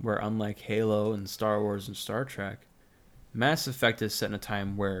time where, unlike Halo and Star Wars and Star Trek, Mass Effect is set in a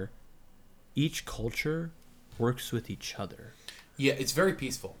time where each culture works with each other. Yeah, it's very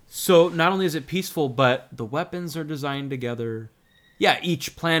peaceful. So not only is it peaceful, but the weapons are designed together. Yeah,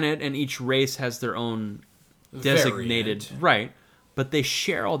 each planet and each race has their own designated... Variant. Right. But they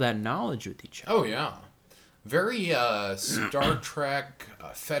share all that knowledge with each other. Oh, yeah. Very Star Trek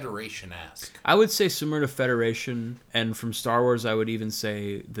Federation-esque. I would say similar to Federation, and from Star Wars, I would even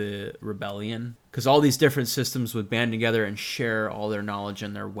say the Rebellion. Because all these different systems would band together and share all their knowledge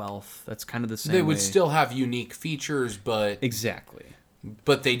and their wealth. That's kind of the same They would way. still have unique features, but Exactly.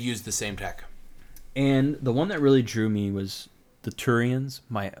 they'd use the same tech. And the one that really drew me was the Turians,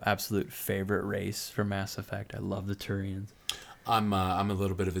 my absolute favorite race for Mass Effect. I love the Turians. I'm a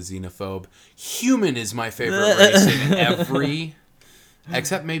little bit of a xenophobe. Human is my favorite race in every...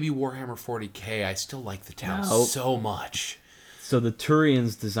 Except maybe Warhammer 40k. I still like the town so much. So the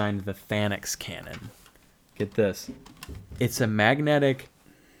Turians designed the Thanix cannon. Get this. It's a magnetic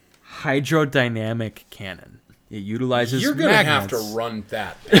hydrodynamic cannon. It utilizes You're going to have magnets. to run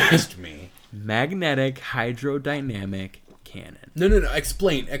that past me. Magnetic hydrodynamic cannon. No.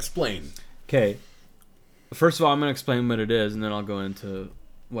 Explain. Okay. First of all, I'm going to explain what it is, and then I'll go into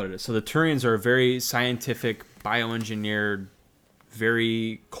what it is. So the Turians are a very scientific, bioengineered,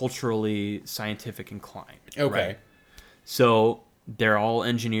 very culturally scientific inclined. Okay. Right? So they're all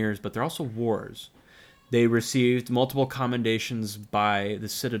engineers, but they're also warriors. They received multiple commendations by the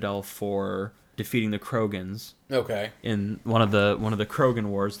Citadel for defeating the Krogans Okay. in one of the Krogan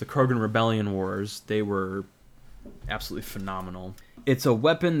wars, the Krogan Rebellion wars. They were absolutely phenomenal. It's a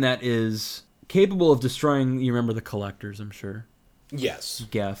weapon that is capable of destroying, you remember the Collectors, I'm sure. Yes.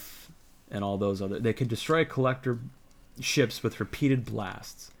 Geth and all those other. They could destroy Collector ships with repeated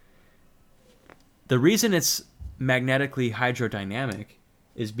blasts. The reason it's magnetically hydrodynamic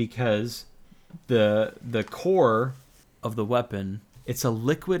is because the core of the weapon, it's a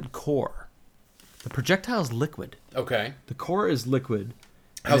liquid core. The projectile is liquid. Okay. The core is liquid.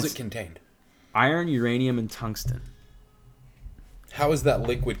 How's it's it contained? Iron, uranium, and tungsten. How is that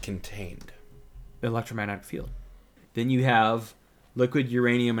liquid contained? Electromagnetic field. Then you have liquid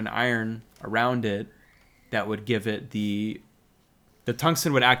uranium and iron around it that would give it the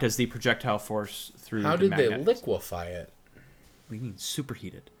tungsten would act as the projectile force through How the did they magnets. liquefy it? What do you mean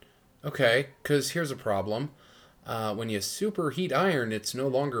superheated? Okay, because here's a problem. When you superheat iron, it's no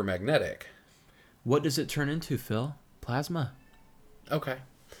longer magnetic. What does it turn into, Phil? Plasma. Okay.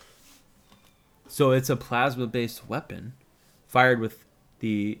 So it's a plasma-based weapon fired with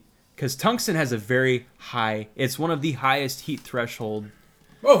because tungsten has a very high, it's one of the highest heat threshold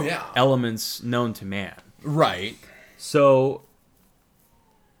Oh, yeah. elements known to man. Right. So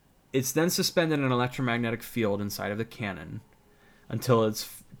it's then suspended in an electromagnetic field inside of the cannon until it's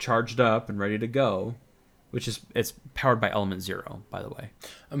charged up and ready to go, it's powered by element 0, by the way.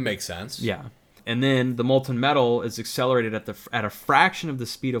 Makes sense. Yeah. And then the molten metal is accelerated at a fraction of the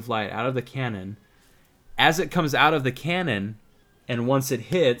speed of light out of the cannon. As it comes out of the cannon, and once it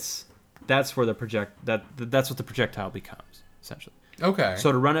hits, that's where that's what the projectile becomes, essentially. Okay.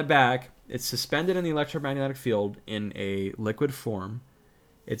 So to run it back, it's suspended in the electromagnetic field in a liquid form.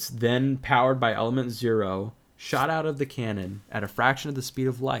 It's then powered by element 0, shot out of the cannon at a fraction of the speed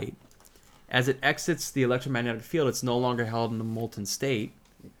of light. As it exits the electromagnetic field, it's no longer held in a molten state.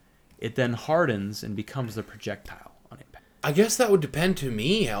 It then hardens and becomes the projectile on impact. I guess that would depend to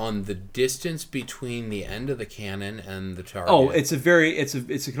me on the distance between the end of the cannon and the target. Oh, it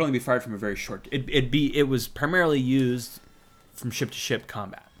can only be fired from a very short. It was primarily used from ship-to-ship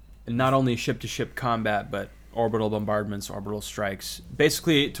combat, and not only ship-to-ship combat, but orbital bombardments, orbital strikes,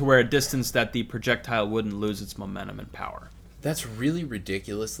 basically to where a distance that the projectile wouldn't lose its momentum and power. That's really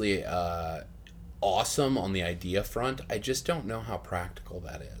ridiculously awesome on the idea front. I just don't know how practical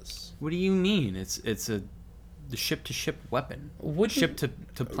that is. What do you mean? It's the ship-to-ship weapon,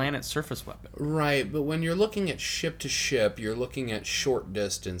 ship-to-planet surface weapon. Right, but when you're looking at ship to ship, you're looking at short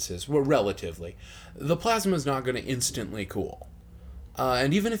distances. Well, relatively, the plasma is not going to instantly cool,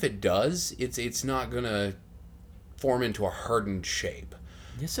 and even if it does, it's not going to form into a hardened shape.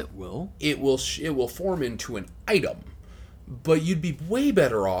 Yes, it will. It will form into an item, but you'd be way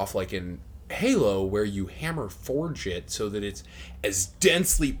better off like in Halo, where you hammer forge it so that it's as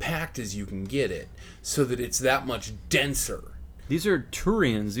densely packed as you can get it, so that it's that much denser. These are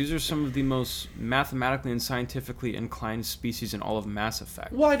Turians. These are some of the most mathematically and scientifically inclined species in all of Mass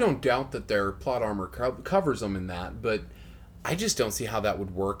Effect. Well, I don't doubt that their plot armor covers them in that, but I just don't see how that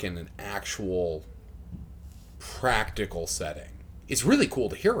would work in an actual practical setting. It's really cool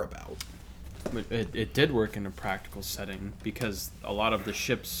to hear about. It did work in a practical setting because a lot of the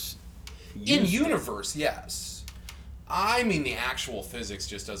ships In universe, yes. I mean, the actual physics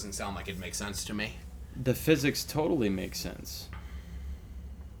just doesn't sound like it makes sense to me. The physics totally makes sense.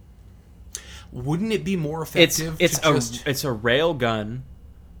 Wouldn't it be more effective? It's a rail gun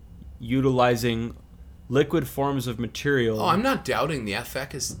utilizing liquid forms of material. Oh, I'm not doubting the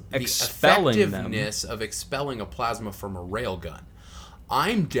effectiveness of expelling a plasma from a railgun.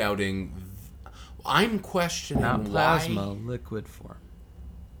 I'm questioning not plasma, why. liquid form.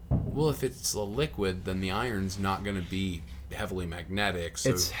 Well, if it's a liquid, then the iron's not going to be heavily magnetic. So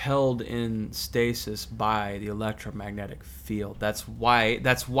It's held in stasis by the electromagnetic field. That's why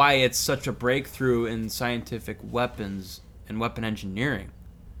it's such a breakthrough in scientific weapons and weapon engineering.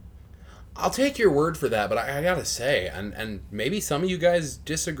 I'll take your word for that, but I gotta say, and maybe some of you guys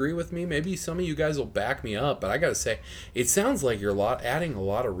disagree with me, maybe some of you guys will back me up, but I gotta say, it sounds like you're adding a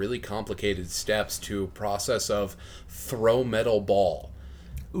lot of really complicated steps to a process of throw metal ball.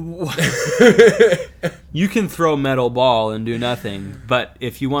 You can throw metal ball and do nothing, but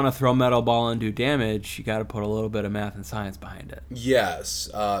if you want to throw metal ball and do damage, you got to put a little bit of math and science behind it. Yes,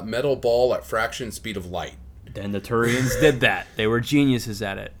 metal ball at fraction speed of light. Then the Turians did that. They were geniuses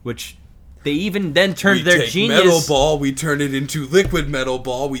at it, which they even then turned their genius. Metal ball, we turn it into liquid metal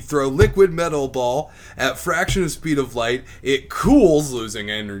ball. We throw liquid metal ball at fraction of speed of light. It cools, losing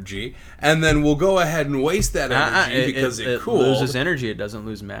energy, and then we'll go ahead and waste that energy because it cools. It loses energy. It doesn't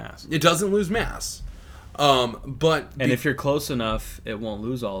lose mass. It doesn't lose mass. If you're close enough, it won't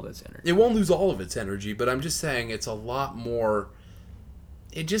lose all of its energy. It won't lose all of its energy, but I'm just saying it's a lot more.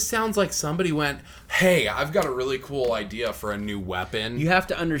 It just sounds like somebody went, hey, I've got a really cool idea for a new weapon. You have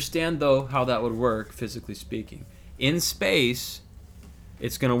to understand, though, how that would work, physically speaking. In space,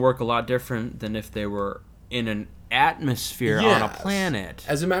 it's going to work a lot different than if they were in an atmosphere on a planet.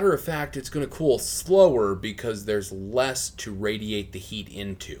 As a matter of fact, it's going to cool slower because there's less to radiate the heat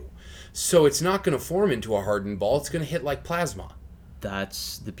into. So it's not going to form into a hardened ball. It's going to hit like plasma.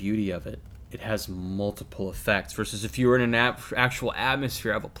 That's the beauty of it. It has multiple effects versus if you were in an actual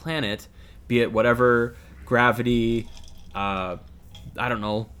atmosphere of a planet, be it whatever gravity,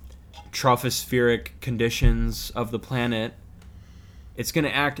 tropospheric conditions of the planet, it's going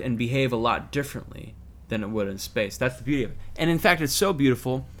to act and behave a lot differently than it would in space. That's the beauty of it. And in fact, it's so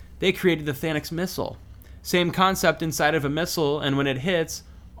beautiful, they created the Thanix missile. Same concept inside of a missile, and when it hits,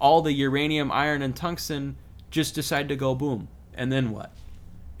 all the uranium, iron, and tungsten just decide to go boom. And then what?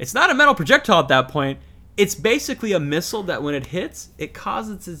 It's not a metal projectile at that point. It's basically a missile that when it hits, it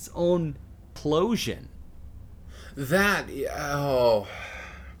causes its own implosion. That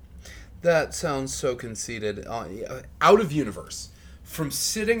sounds so conceited. Out of universe. From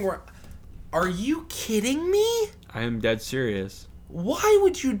sitting where... Are you kidding me? I am dead serious. Why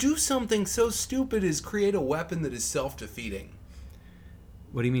would you do something so stupid as create a weapon that is self-defeating?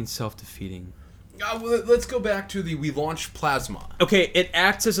 What do you mean self-defeating? Let's go back to we launched plasma. Okay, it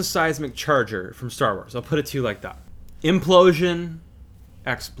acts as a seismic charger from Star Wars. I'll put it to you like that. Implosion,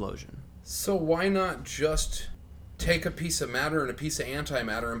 explosion. So why not just take a piece of matter and a piece of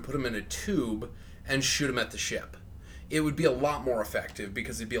antimatter and put them in a tube and shoot them at the ship? It would be a lot more effective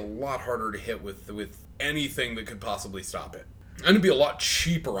because it'd be a lot harder to hit with anything that could possibly stop it. And it'd be a lot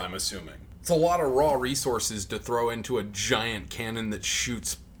cheaper, I'm assuming. It's a lot of raw resources to throw into a giant cannon that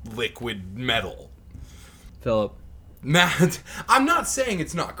shoots liquid metal. Philip. Matt, I'm not saying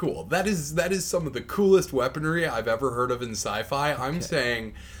it's not cool. That is some of the coolest weaponry I've ever heard of in sci-fi. I'm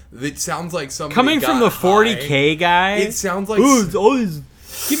saying it sounds like somebody coming from the 40K guy. It sounds like it's always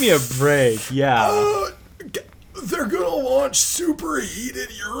give me a break. Yeah. They're gonna launch superheated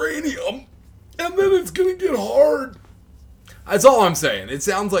uranium, and then it's gonna get hard. That's all I'm saying. It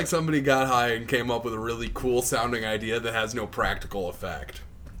sounds like somebody got high and came up with a really cool sounding idea that has no practical effect.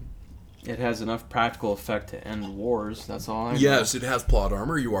 It has enough practical effect to end wars. That's all I know. Yes, it has plot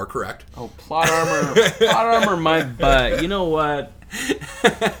armor. You are correct. Oh, plot armor. Plot armor, my butt. You know what?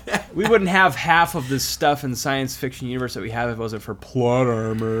 We wouldn't have half of this stuff in the science fiction universe that we have if it wasn't for plot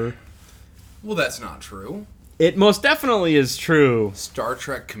armor. Well, that's not true. It most definitely is true. Star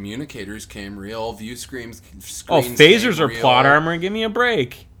Trek communicators came real. View screens phasers are real. Plot armor. Give me a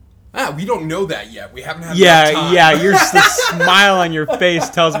break. We don't know that yet. We haven't had enough time. Yeah, the smile on your face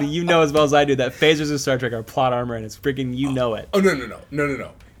tells me you know as well as I do that phasers in Star Trek are plot armor, and it's freaking know it. Oh,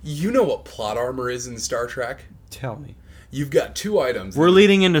 no. You know what plot armor is in Star Trek? Tell me. You've got two items. We're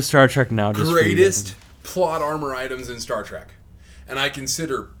leading into Star Trek now. Greatest plot armor items in Star Trek. And I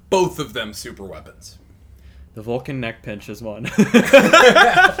consider both of them super weapons. The Vulcan neck pinch is one.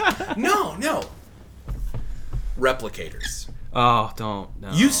 No. Replicators. Oh, don't.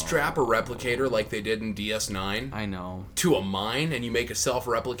 No. You strap a replicator like they did in DS9. I know. To a mine, and you make a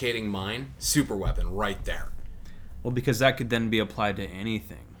self-replicating mine. Super weapon right there. Well, because that could then be applied to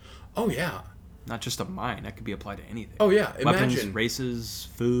anything. Oh, yeah. Not just a mine. That could be applied to anything. Oh, yeah. Weapons, races,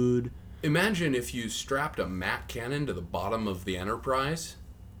 food. Imagine if you strapped a Mac cannon to the bottom of the Enterprise,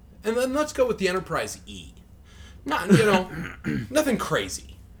 and then let's go with the Enterprise E. Not, nothing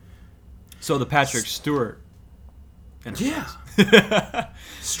crazy. So the Patrick Stewart. Yeah.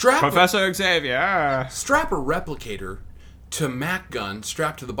 Professor Xavier. Strap a replicator to Mac gun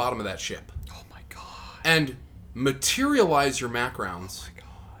strapped to the bottom of that ship. Oh my god. And materialize your Mac rounds. Oh my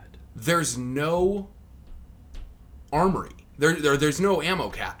god. There's no armory. There's no ammo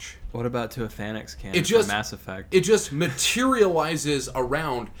catch. What about to a Phanex cannon from Mass Effect? It just materializes a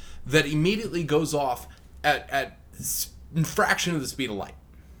round that immediately goes off at a fraction of the speed of light.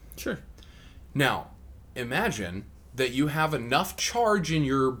 Sure. Now, imagine that you have enough charge in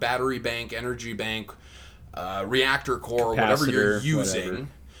your battery bank, energy bank, reactor core, whatever you're using,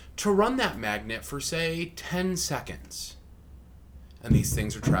 to run that magnet for, say, 10 seconds. And these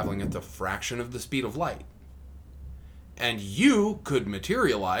things are traveling at the fraction of the speed of light. And you could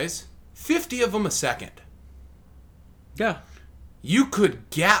materialize 50 of them a second. Yeah. You could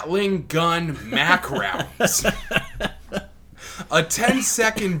Gatling gun Mac rounds. A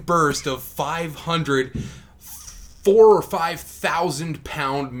 10-second burst of 4,000 or 5,000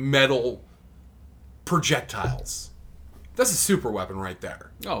 pound metal projectiles. That's a super weapon right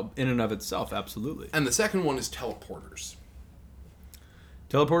there. Oh, in and of itself, absolutely. And the second one is teleporters.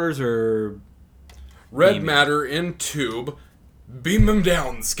 Teleporters are Red beaming. matter in tube. Beam them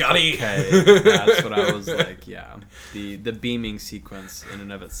down, Scotty. Okay, that's what I was like. Yeah, the beaming sequence in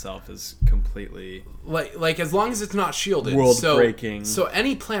and of itself is completely Like as long as it's not shielded. World-breaking. So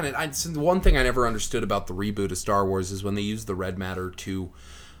any planet. So one thing I never understood about the reboot of Star Wars is when they use the red matter to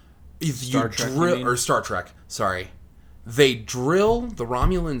Star Trek, you mean? or Star Trek. Sorry, the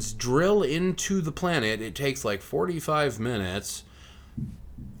Romulans drill into the planet. It takes like 45 minutes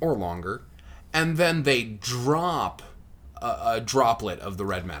or longer, and then they drop a droplet of the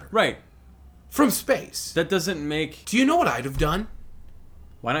red matter right from space. That doesn't make. Do you know what I'd have done?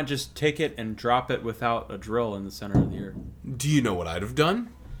 Why not just take it and drop it without a drill in the center of the earth? Do you know what I'd have done?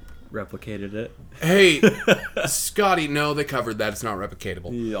 Replicated it. Hey, Scotty, no, they covered that. It's not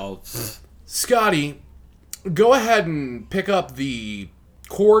replicatable. Scotty, go ahead and pick up the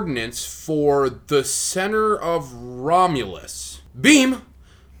coordinates for the center of Romulus. Beam!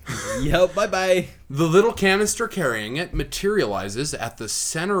 Yep, bye-bye. The little canister carrying it materializes at the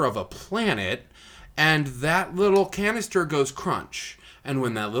center of a planet, and that little canister goes crunch. And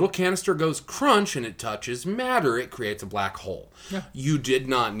when that little canister goes crunch and it touches matter, it creates a black hole. Yeah. You did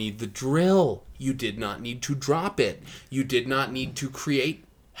not need the drill. You did not need to drop it. You did not need to create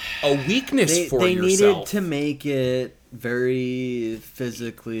a weakness for they yourself. needed to make it very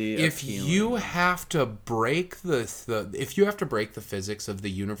physically If appealing. you have to break if you have to break the physics of the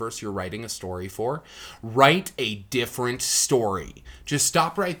universe you're writing a story for, write a different story. Just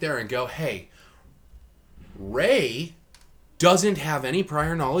stop right there and go, hey, Rey doesn't have any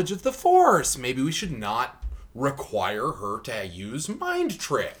prior knowledge of the Force. Maybe we should not require her to use mind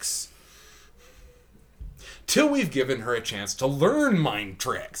tricks till we've given her a chance to learn mind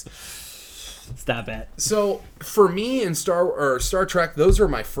tricks. Stop it. So, for me in Star Trek, those are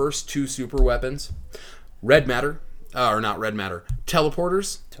my first two super weapons. Red matter, or not red matter,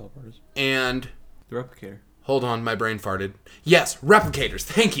 teleporters, and... The replicator. Hold on, my brain farted. Yes, replicators,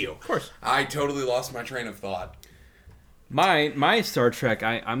 thank you. Of course. I totally lost my train of thought. My Star Trek,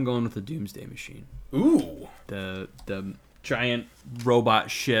 I'm going with the Doomsday Machine. Ooh. The giant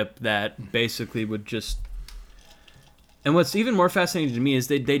robot ship that basically would just... And what's even more fascinating to me is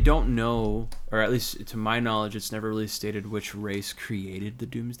they don't know, or at least to my knowledge, it's never really stated which race created the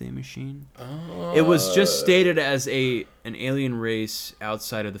Doomsday Machine. It was just stated as an alien race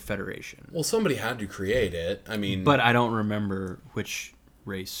outside of the Federation. Well, somebody had to create it. I mean... But I don't remember which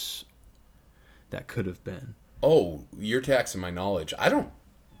race that could have been. Oh, you're taxing my knowledge. I don't know.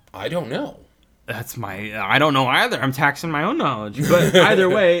 I don't know either. I'm taxing my own knowledge. But either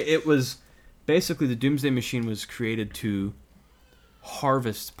way, it was... Basically, the Doomsday Machine was created to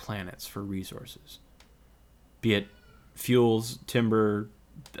harvest planets for resources. Be it fuels, timber,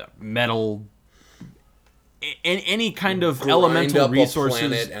 metal, any kind of elemental resources.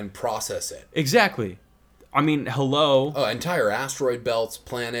 Grind up a planet and process it. Exactly. I mean, hello. Oh, entire asteroid belts,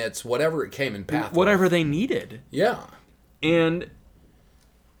 planets, whatever it came in path. Whatever they needed. Yeah. And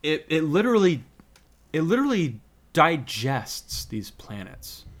it literally digests these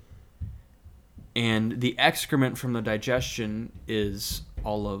planets. And the excrement from the digestion is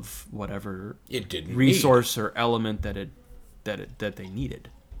all of whatever it didn't resource or element that they needed.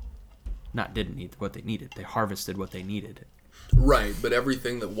 Not didn't need what they needed. They harvested what they needed. Right, but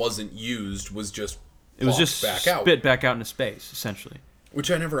everything that wasn't used was just It was just back out. spit back out into space, essentially. Which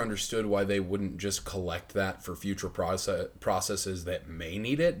I never understood why they wouldn't just collect that for future processes that may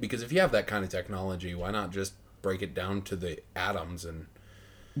need it. Because if you have that kind of technology, why not just break it down to the atoms and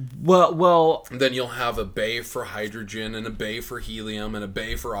Well, then you'll have a bay for hydrogen and a bay for helium and a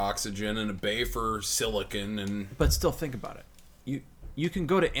bay for oxygen and a bay for silicon and but still think about it. You can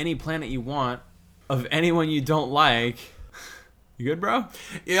go to any planet you want of anyone you don't like. You good, bro?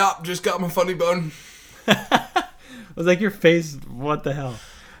 yeah, just got my funny bone. It was like your face, what the hell?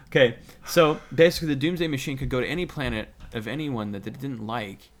 Okay, so basically the Doomsday Machine could go to any planet of anyone that it didn't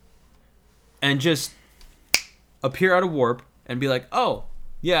like and just appear out of warp and be like, oh,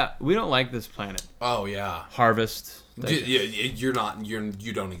 yeah, we don't like this planet. Oh yeah. Harvest. You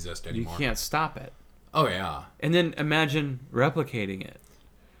don't exist You anymore. can't stop it. Oh yeah. And then imagine replicating it.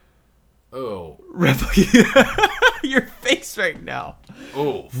 Oh. Replicate your face right now.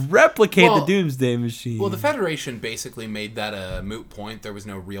 Oh. Replicate Well- the Doomsday Machine. Well, the Federation basically made that a moot point. There was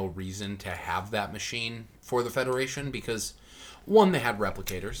no real reason to have that machine for the Federation because, one, they had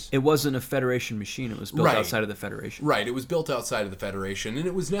replicators. It wasn't a Federation machine. It was built Right. outside of the Federation. Right, it was built outside of the Federation, and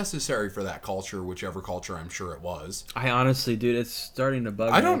it was necessary for that culture, whichever culture I'm sure it was. I honestly, dude, it's starting to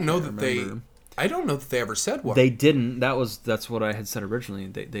bug me. I don't know that can't they... remember. I don't know that they ever said what. They didn't. That's what I had said originally.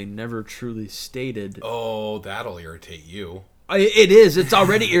 They never truly stated. Oh, that'll irritate you. It is. It's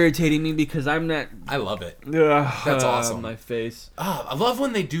already irritating me because I'm not. I love it. That's awesome. My face. I love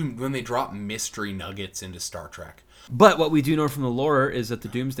when they drop mystery nuggets into Star Trek. But what we do know from the lore is that the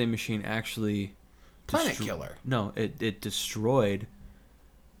Doomsday Machine actually Planet killer. No, it destroyed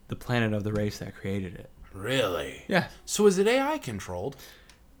the planet of the race that created it. Really? Yeah. So is it AI controlled?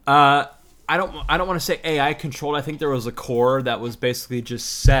 I don't want to say AI controlled. I think there was a core that was basically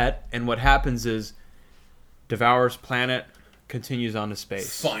just set, and what happens is devours planet, continues on to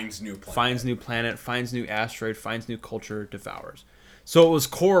space, Finds new planet. finds new asteroid, finds new culture, devours. So it was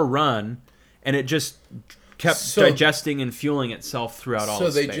core run, and it just kept digesting and fueling itself throughout all So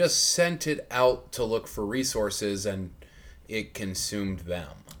of space. they just sent it out to look for resources, and it consumed them.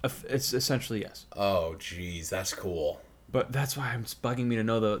 It's essentially yes. Oh, geez, that's cool. But that's why it's bugging me to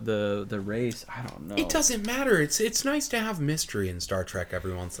know the race. I don't know. It doesn't matter. It's nice to have mystery in Star Trek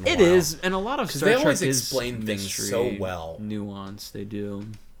every once in a while. It is, and a lot of Star they Trek always is explain things mystery, so well. nuance. They do,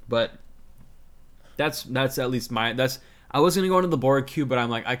 but that's at least my I was gonna go into the Borg cube, but I'm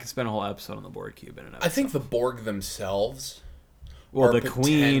like I could spend a whole episode on the Borg cube in and of I think itself. the Borg themselves Well, are the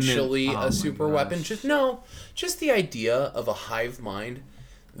Queen potentially and- oh my a super gosh. weapon. Just the idea of a hive mind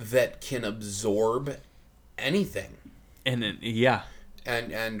that can absorb anything. and then, yeah,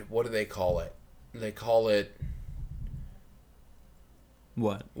 And what do they call it? They call it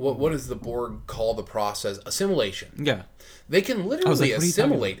what? what does the Borg call the process? Assimilation. Yeah, They can literally what are you talking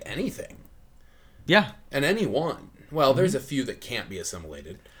assimilate anything yeah. and anyone. Well, there's a few that can't be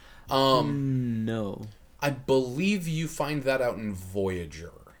assimilated. No, I believe you find that out in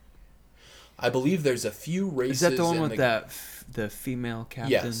Voyager. I believe there's a few races. is that the one in with the female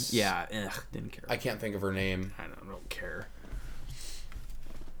captain? Yes. Yeah. Didn't care. I can't think of her name. I don't care.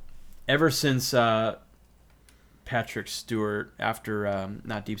 Ever since Patrick Stewart, after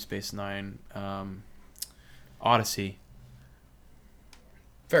not Deep Space Nine, Odyssey,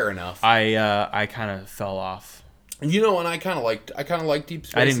 Fair enough. I kind of fell off. You know, and I kind of liked Deep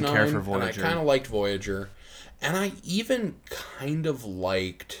Space Nine. I didn't care for Voyager. And I kind of liked Voyager, and I even kind of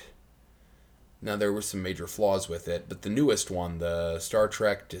liked. Now there were some major flaws with it, but the newest one, the Star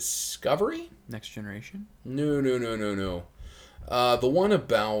Trek Discovery. Next Generation. No. The one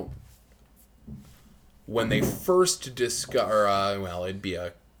about when they first discover. Well, it'd be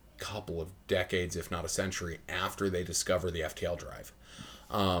a couple of decades, if not a century, after they discover the FTL drive.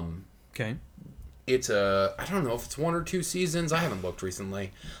 Okay. It's I don't know if it's 1 or 2 seasons. I haven't looked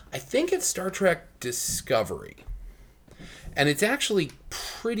recently. I think it's Star Trek Discovery. And it's actually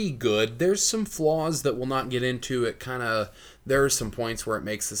pretty good. There's some flaws that we'll not get into. There are some points where it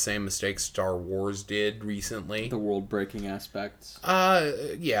makes the same mistakes Star Wars did recently. The world-breaking aspects.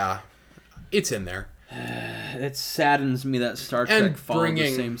 Yeah. It's in there. It saddens me that Star Trek And followed the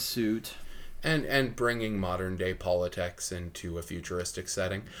bringing- same suit. And bringing modern day politics into a futuristic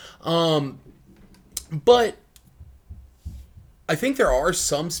setting. But I think there are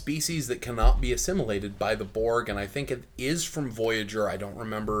some species that cannot be assimilated by the Borg, and I think it is from Voyager. I don't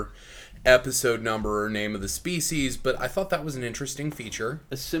remember episode number or name of the species, but I thought that was an interesting feature.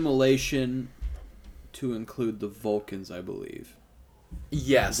 Assimilation to include the Vulcans, I believe.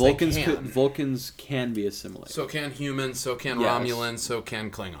 Yes, Vulcans they can. Vulcans can be assimilated. So can humans, so can Yes. Romulans, so can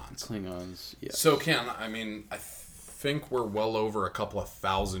Klingons. Klingons, yes. So I think we're well over a couple of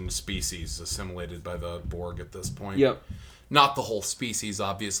thousand species assimilated by the Borg at this point. Yep. Not the whole species,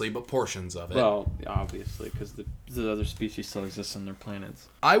 obviously, but portions of it. Well, obviously, because the other species still exist on their planets.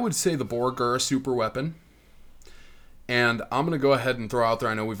 I would say the Borg are a super weapon. And I'm going to go ahead and throw out there,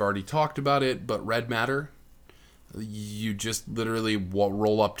 I know we've already talked about it, but red matter. You just literally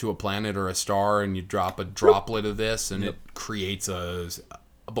roll up to a planet or a star and you drop a droplet of this and it creates a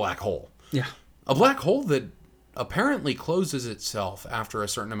black hole. Yeah. A black hole that apparently closes itself after a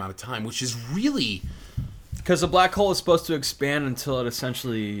certain amount of time, which is really... Because a black hole is supposed to expand until it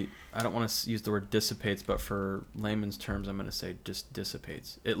essentially, I don't want to use the word dissipates, but for layman's terms, I'm going to say just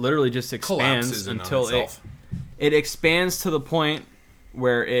dissipates. It literally just expands collapses in on until itself. it expands to the point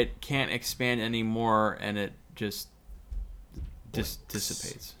where it can't expand anymore, and it just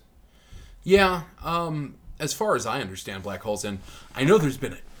dissipates. Yeah, as far as I understand black holes, and I know there's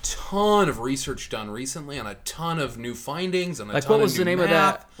been a ton of research done recently on a ton of new findings and a Like, ton what was of the new name math. of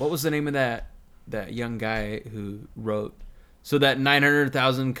that? What was the name of that young guy who wrote? So that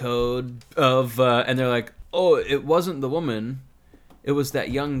 900,000 code of, and they're like, oh, it wasn't the woman. It was that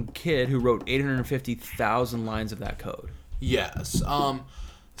young kid who wrote 850,000 lines of that code. Yes.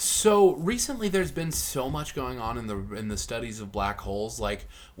 So recently, there's been so much going on in the studies of black holes. Like,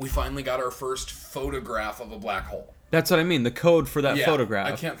 we finally got our first photograph of a black hole. That's what I mean. The code for that Yeah, photograph.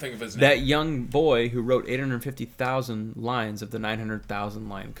 I can't think of his name. That young boy who wrote 850,000 lines of the 900,000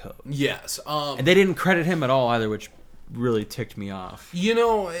 line code. Yes. And they didn't credit him at all either, which really ticked me off. You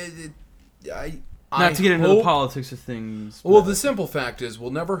know, Not to get into the hope- politics of things. Well, but- the simple fact is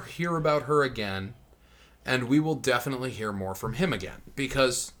we'll never hear about her again, and we will definitely hear more from him again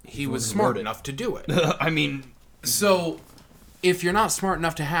because he was smart enough to do it. I mean, So, if you're not smart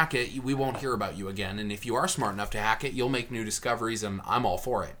enough to hack it, we won't hear about you again. And if you are smart enough to hack it, you'll make new discoveries, and I'm all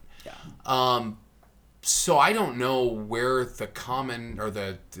for it. yeah. So I don't know where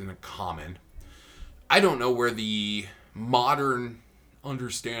I don't know where the modern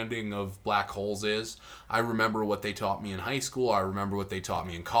understanding of black holes is. I remember what they taught me in high school. I remember what they taught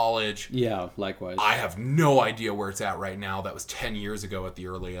me in college. Yeah, likewise. I have no idea where it's at right now. That was 10 years ago at the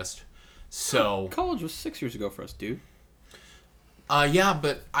earliest. So, College was 6 years ago for us, dude. yeah,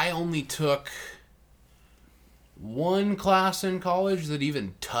 but I only took one class in college that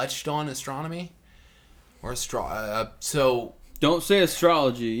even touched on astronomy. Or so Don't say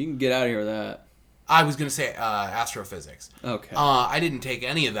astrology. You can get out of here with that. I was going to say astrophysics. Okay. I didn't take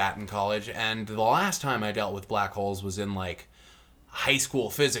any of that in college, and the last time I dealt with black holes was in, like, high school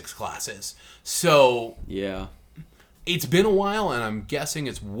physics classes. So, yeah. it's been a while, and I'm guessing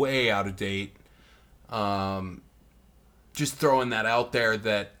it's way out of date. Just throwing that out there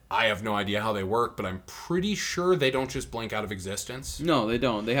that I have no idea how they work, but I'm pretty sure they don't just blink out of existence. No, they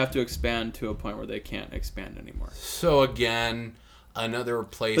don't. They have to expand to a point where they can't expand anymore. So, again, another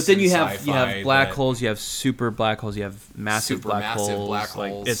place But then in you have sci-fi black that- holes, you have super black holes, you have massive black holes.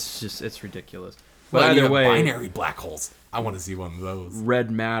 Like, holes. it's ridiculous. Well, But you either have way, binary black holes. I want to see one of those.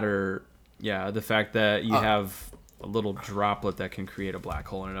 red matter, yeah, the fact that you have a little droplet that can create a black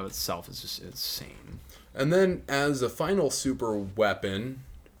hole in and of itself is just insane. And then, as a final super weapon,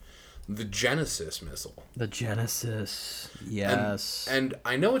 the Genesis missile. The Genesis, yes. And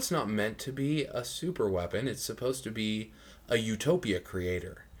I know it's not meant to be a super weapon. It's supposed to be a utopia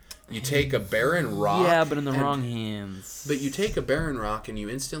creator. You take a barren rock. Yeah, but in the and- wrong hands. But you take a barren rock and you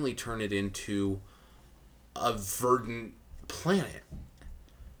instantly turn it into a verdant planet.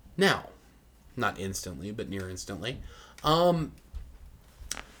 Now, not instantly, but near instantly.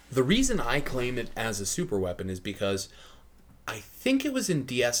 The reason I claim it as a super weapon is because I think it was in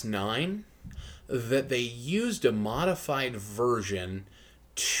DS9 that they used a modified version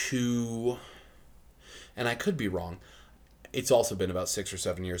to... And I could be wrong. It's also been about 6 or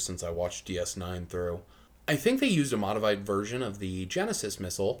 7 years since I watched DS9 through. I think they used a modified version of the Genesis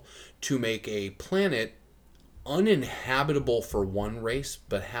missile to make a planet uninhabitable for one race,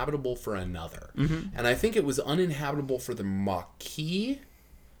 but habitable for another. Mm-hmm. And I think it was uninhabitable for the Maquis,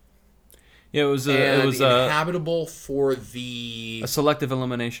 Yeah, it was inhabitable for the... a selective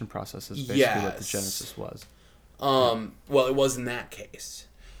elimination process is basically what the Yes. Genesis was. Well, it was in that case.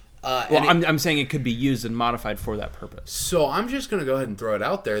 Well, I'm saying it could be used and modified for that purpose. So I'm just going to go ahead and throw it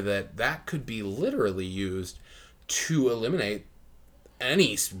out there that could be literally used to eliminate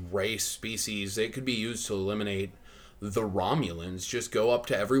any race, species. It could be used to eliminate the Romulans. Just go up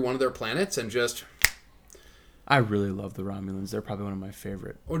to every one of their planets and just... I really love the Romulans. They're probably one of my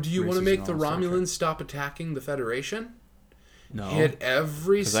favorite. Or do you want to races in make the all of Star Trek. Romulans stop attacking the Federation? No, Hit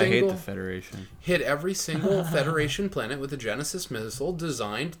every because I hate single... the Federation. Hit every single Federation planet with a Genesis missile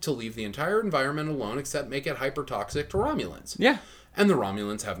designed to leave the entire environment alone except make it hypertoxic to Romulans. Yeah, And the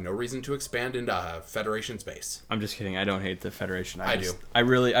Romulans have no reason to expand into Federation space. I'm just kidding. I don't hate the Federation. I do. I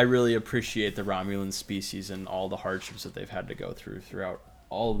really appreciate the Romulan species and all the hardships that they've had to go throughout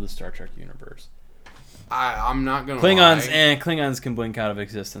all of the Star Trek universe. I'm not gonna Klingons, lie. Klingons can blink out of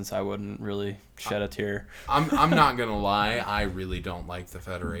existence. I wouldn't really shed a tear. I'm not gonna lie. I really don't like the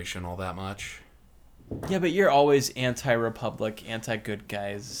Federation all that much. Yeah, but you're always anti-Republic, anti-good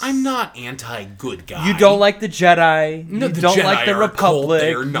guys. I'm not anti-good guy. You don't like the Jedi. No, you the don't Jedi like the are a cult. Republic.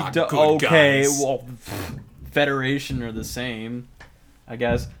 They're not You good okay, guys. well, Federation are the same, I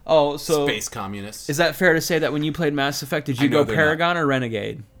guess. Oh, so Space communists. is that fair to say that when you played Mass Effect, did you I know go they're Paragon or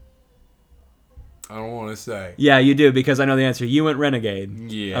Renegade? I don't want to say. Yeah, you do because I know the answer. You went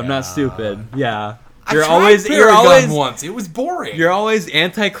Renegade. Yeah. I'm not stupid. Yeah. I You're tried always Paragon once. It was boring. you're always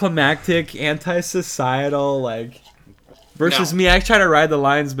anticlimactic, anti-societal, like versus No. me. I try to ride the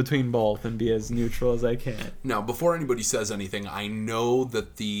lines between both and be as neutral as I can. Now, before anybody says anything, I know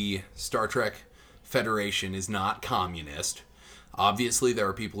that the Star Trek Federation is not communist. Obviously, there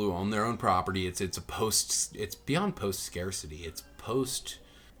are people who own their own property. It's beyond post scarcity. It's post.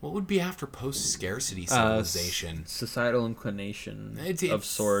 What would be after post scarcity civilization? Societal inclination It's- of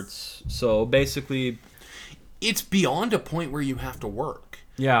sorts. So basically, It's beyond a point where you have to work.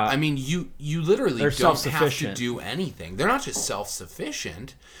 yeah. I mean, you literally They're don't have to self-sufficient. do anything. They're not just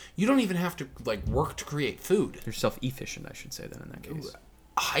self-sufficient. You don't even have to work to create food. they're self-efficient, I should say then in that case.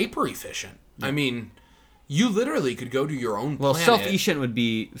 Hyper efficient. I mean, you literally could go to your own Well, planet. self-efficient would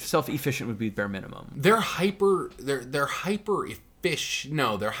be bare minimum. They're hyper efficient.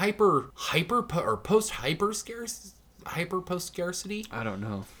 No, they're post scarcity. I don't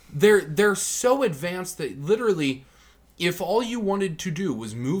know. They're so advanced that literally, if all you wanted to do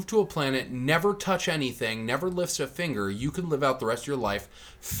was move to a planet, never touch anything, never lift a finger, you could live out the rest of your life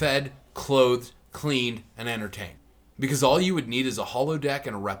fed, clothed, cleaned, and entertained. Because all you would need is a holodeck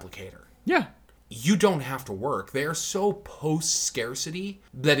and a replicator. Yeah. You don't have to work. They are so post-scarcity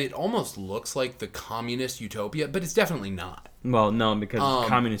that it almost looks like the communist utopia, but it's definitely not. Well, no, because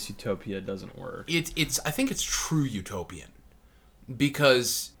communist utopia doesn't work. I think it's true utopian.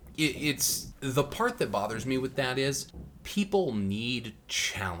 Because it's the part that bothers me with that is people need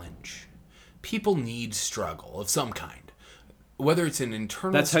challenge. People need struggle of some kind. Whether it's an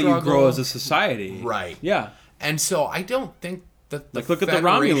internal That's how struggle. you grow as a society. Right. Yeah. And so I don't think that the Like, look at the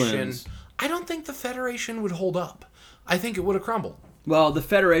Federation... Romulans. I don't think the Federation would hold up. I think it would have crumbled. Well, the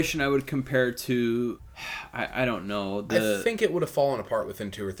Federation I would compare to, I don't know. I think it would have fallen apart within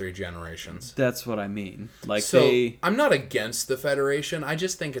 2 or 3 generations. That's what I mean. Like So I'm not against the Federation. I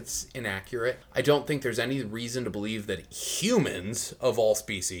just think it's inaccurate. I don't think there's any reason to believe that humans of all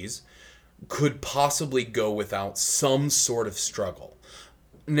species could possibly go without some sort of struggle.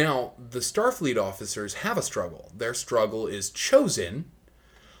 Now, the Starfleet officers have a struggle. Their struggle is chosen,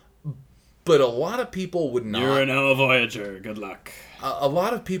 but a lot of people would not. now a Voyager. Good luck. A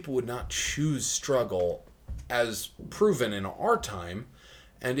lot of people would not choose struggle as proven in our time.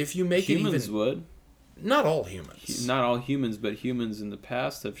 And if you make Humans it even... would. Not all humans. Not all humans, but humans in the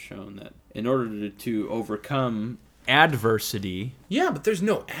past have shown that in order to overcome adversity... Yeah, but there's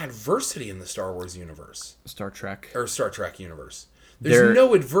no adversity in the Star Wars universe. Star Trek. Or Star Trek universe. There's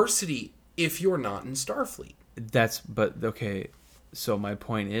no adversity if you're not in Starfleet. Okay, so my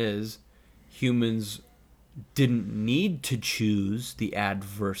point is, humans didn't need to choose the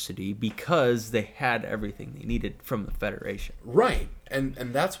adversity because they had everything they needed from the Federation. Right. And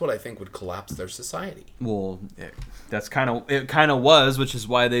that's what I think would collapse their society. Well, it kind of was, which is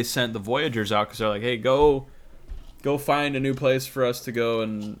why they sent the Voyagers out, because they're like, hey, go find a new place for us to go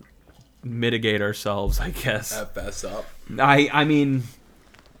and mitigate ourselves, I guess. FS up. I mean,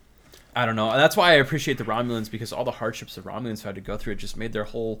 I don't know. That's why I appreciate the Romulans, because all the hardships the Romulans had to go through, it just made their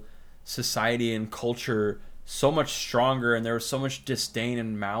whole society and culture so much stronger, and there was so much disdain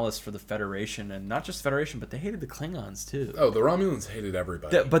and malice for the Federation, and not just Federation, but they hated the Klingons too. Oh, the Romulans hated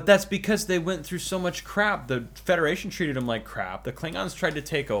everybody. But that's because they went through so much crap. The Federation treated them like crap. The Klingons tried to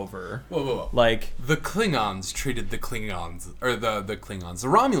take over. Whoa. Like, The Klingons treated the Klingons, or the Klingons. The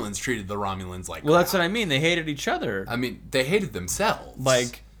Romulans treated the Romulans like well, crap. that's what I mean. They hated each other. I mean, they hated themselves.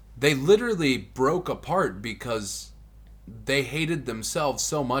 Like, they literally broke apart because they hated themselves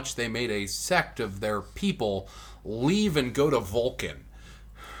so much they made a sect of their people leave and go to Vulcan.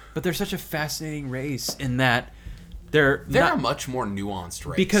 but they're such a fascinating race in that they're They're a much more nuanced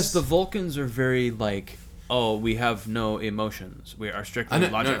race. because the Vulcans are very like, oh, we have no emotions. We are strictly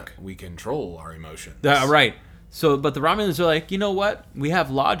logic. No, we control our emotions. Right. So, but the Romulans are like, you know what? We have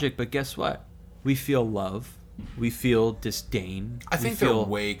logic, but guess what? We feel love. We feel disdain. I we think they're feel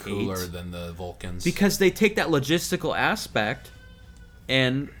way cooler hate. than the Vulcans. Because they take that logistical aspect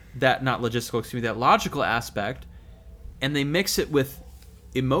and that not logistical, excuse me, that logical aspect, and they mix it with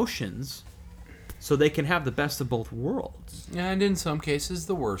emotions, so they can have the best of both worlds. And in some cases,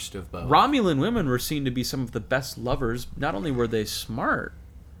 the worst of both. Romulan women were seen to be some of the best lovers. Not only were they smart,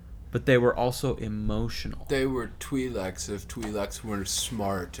 but they were also emotional. They were Twi'leks if Twi'leks were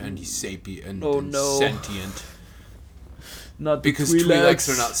smart and sapient and Oh, no. sentient. Not the Because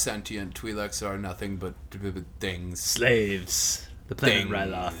Twi'leks are not sentient. Twi'leks are nothing but things. slaves. The planet Things.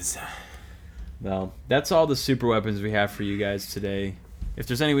 Ryloth. Well, that's all the super weapons we have for you guys today. If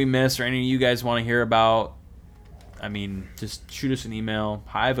there's any we missed or any you guys want to hear about, I mean, just shoot us an email,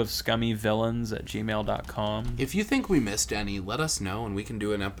 hiveofscummyvillains@gmail.com. If you think we missed any, let us know, and we can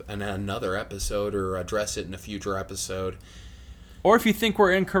do another episode or address it in a future episode. Or if you think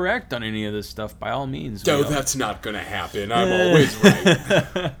we're incorrect on any of this stuff, by all means. No, that's not going to happen. I'm always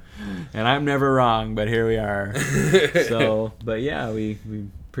right. And I'm never wrong, but here we are. So, but yeah, we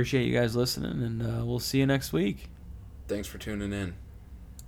appreciate you guys listening, and we'll see you next week. Thanks for tuning in.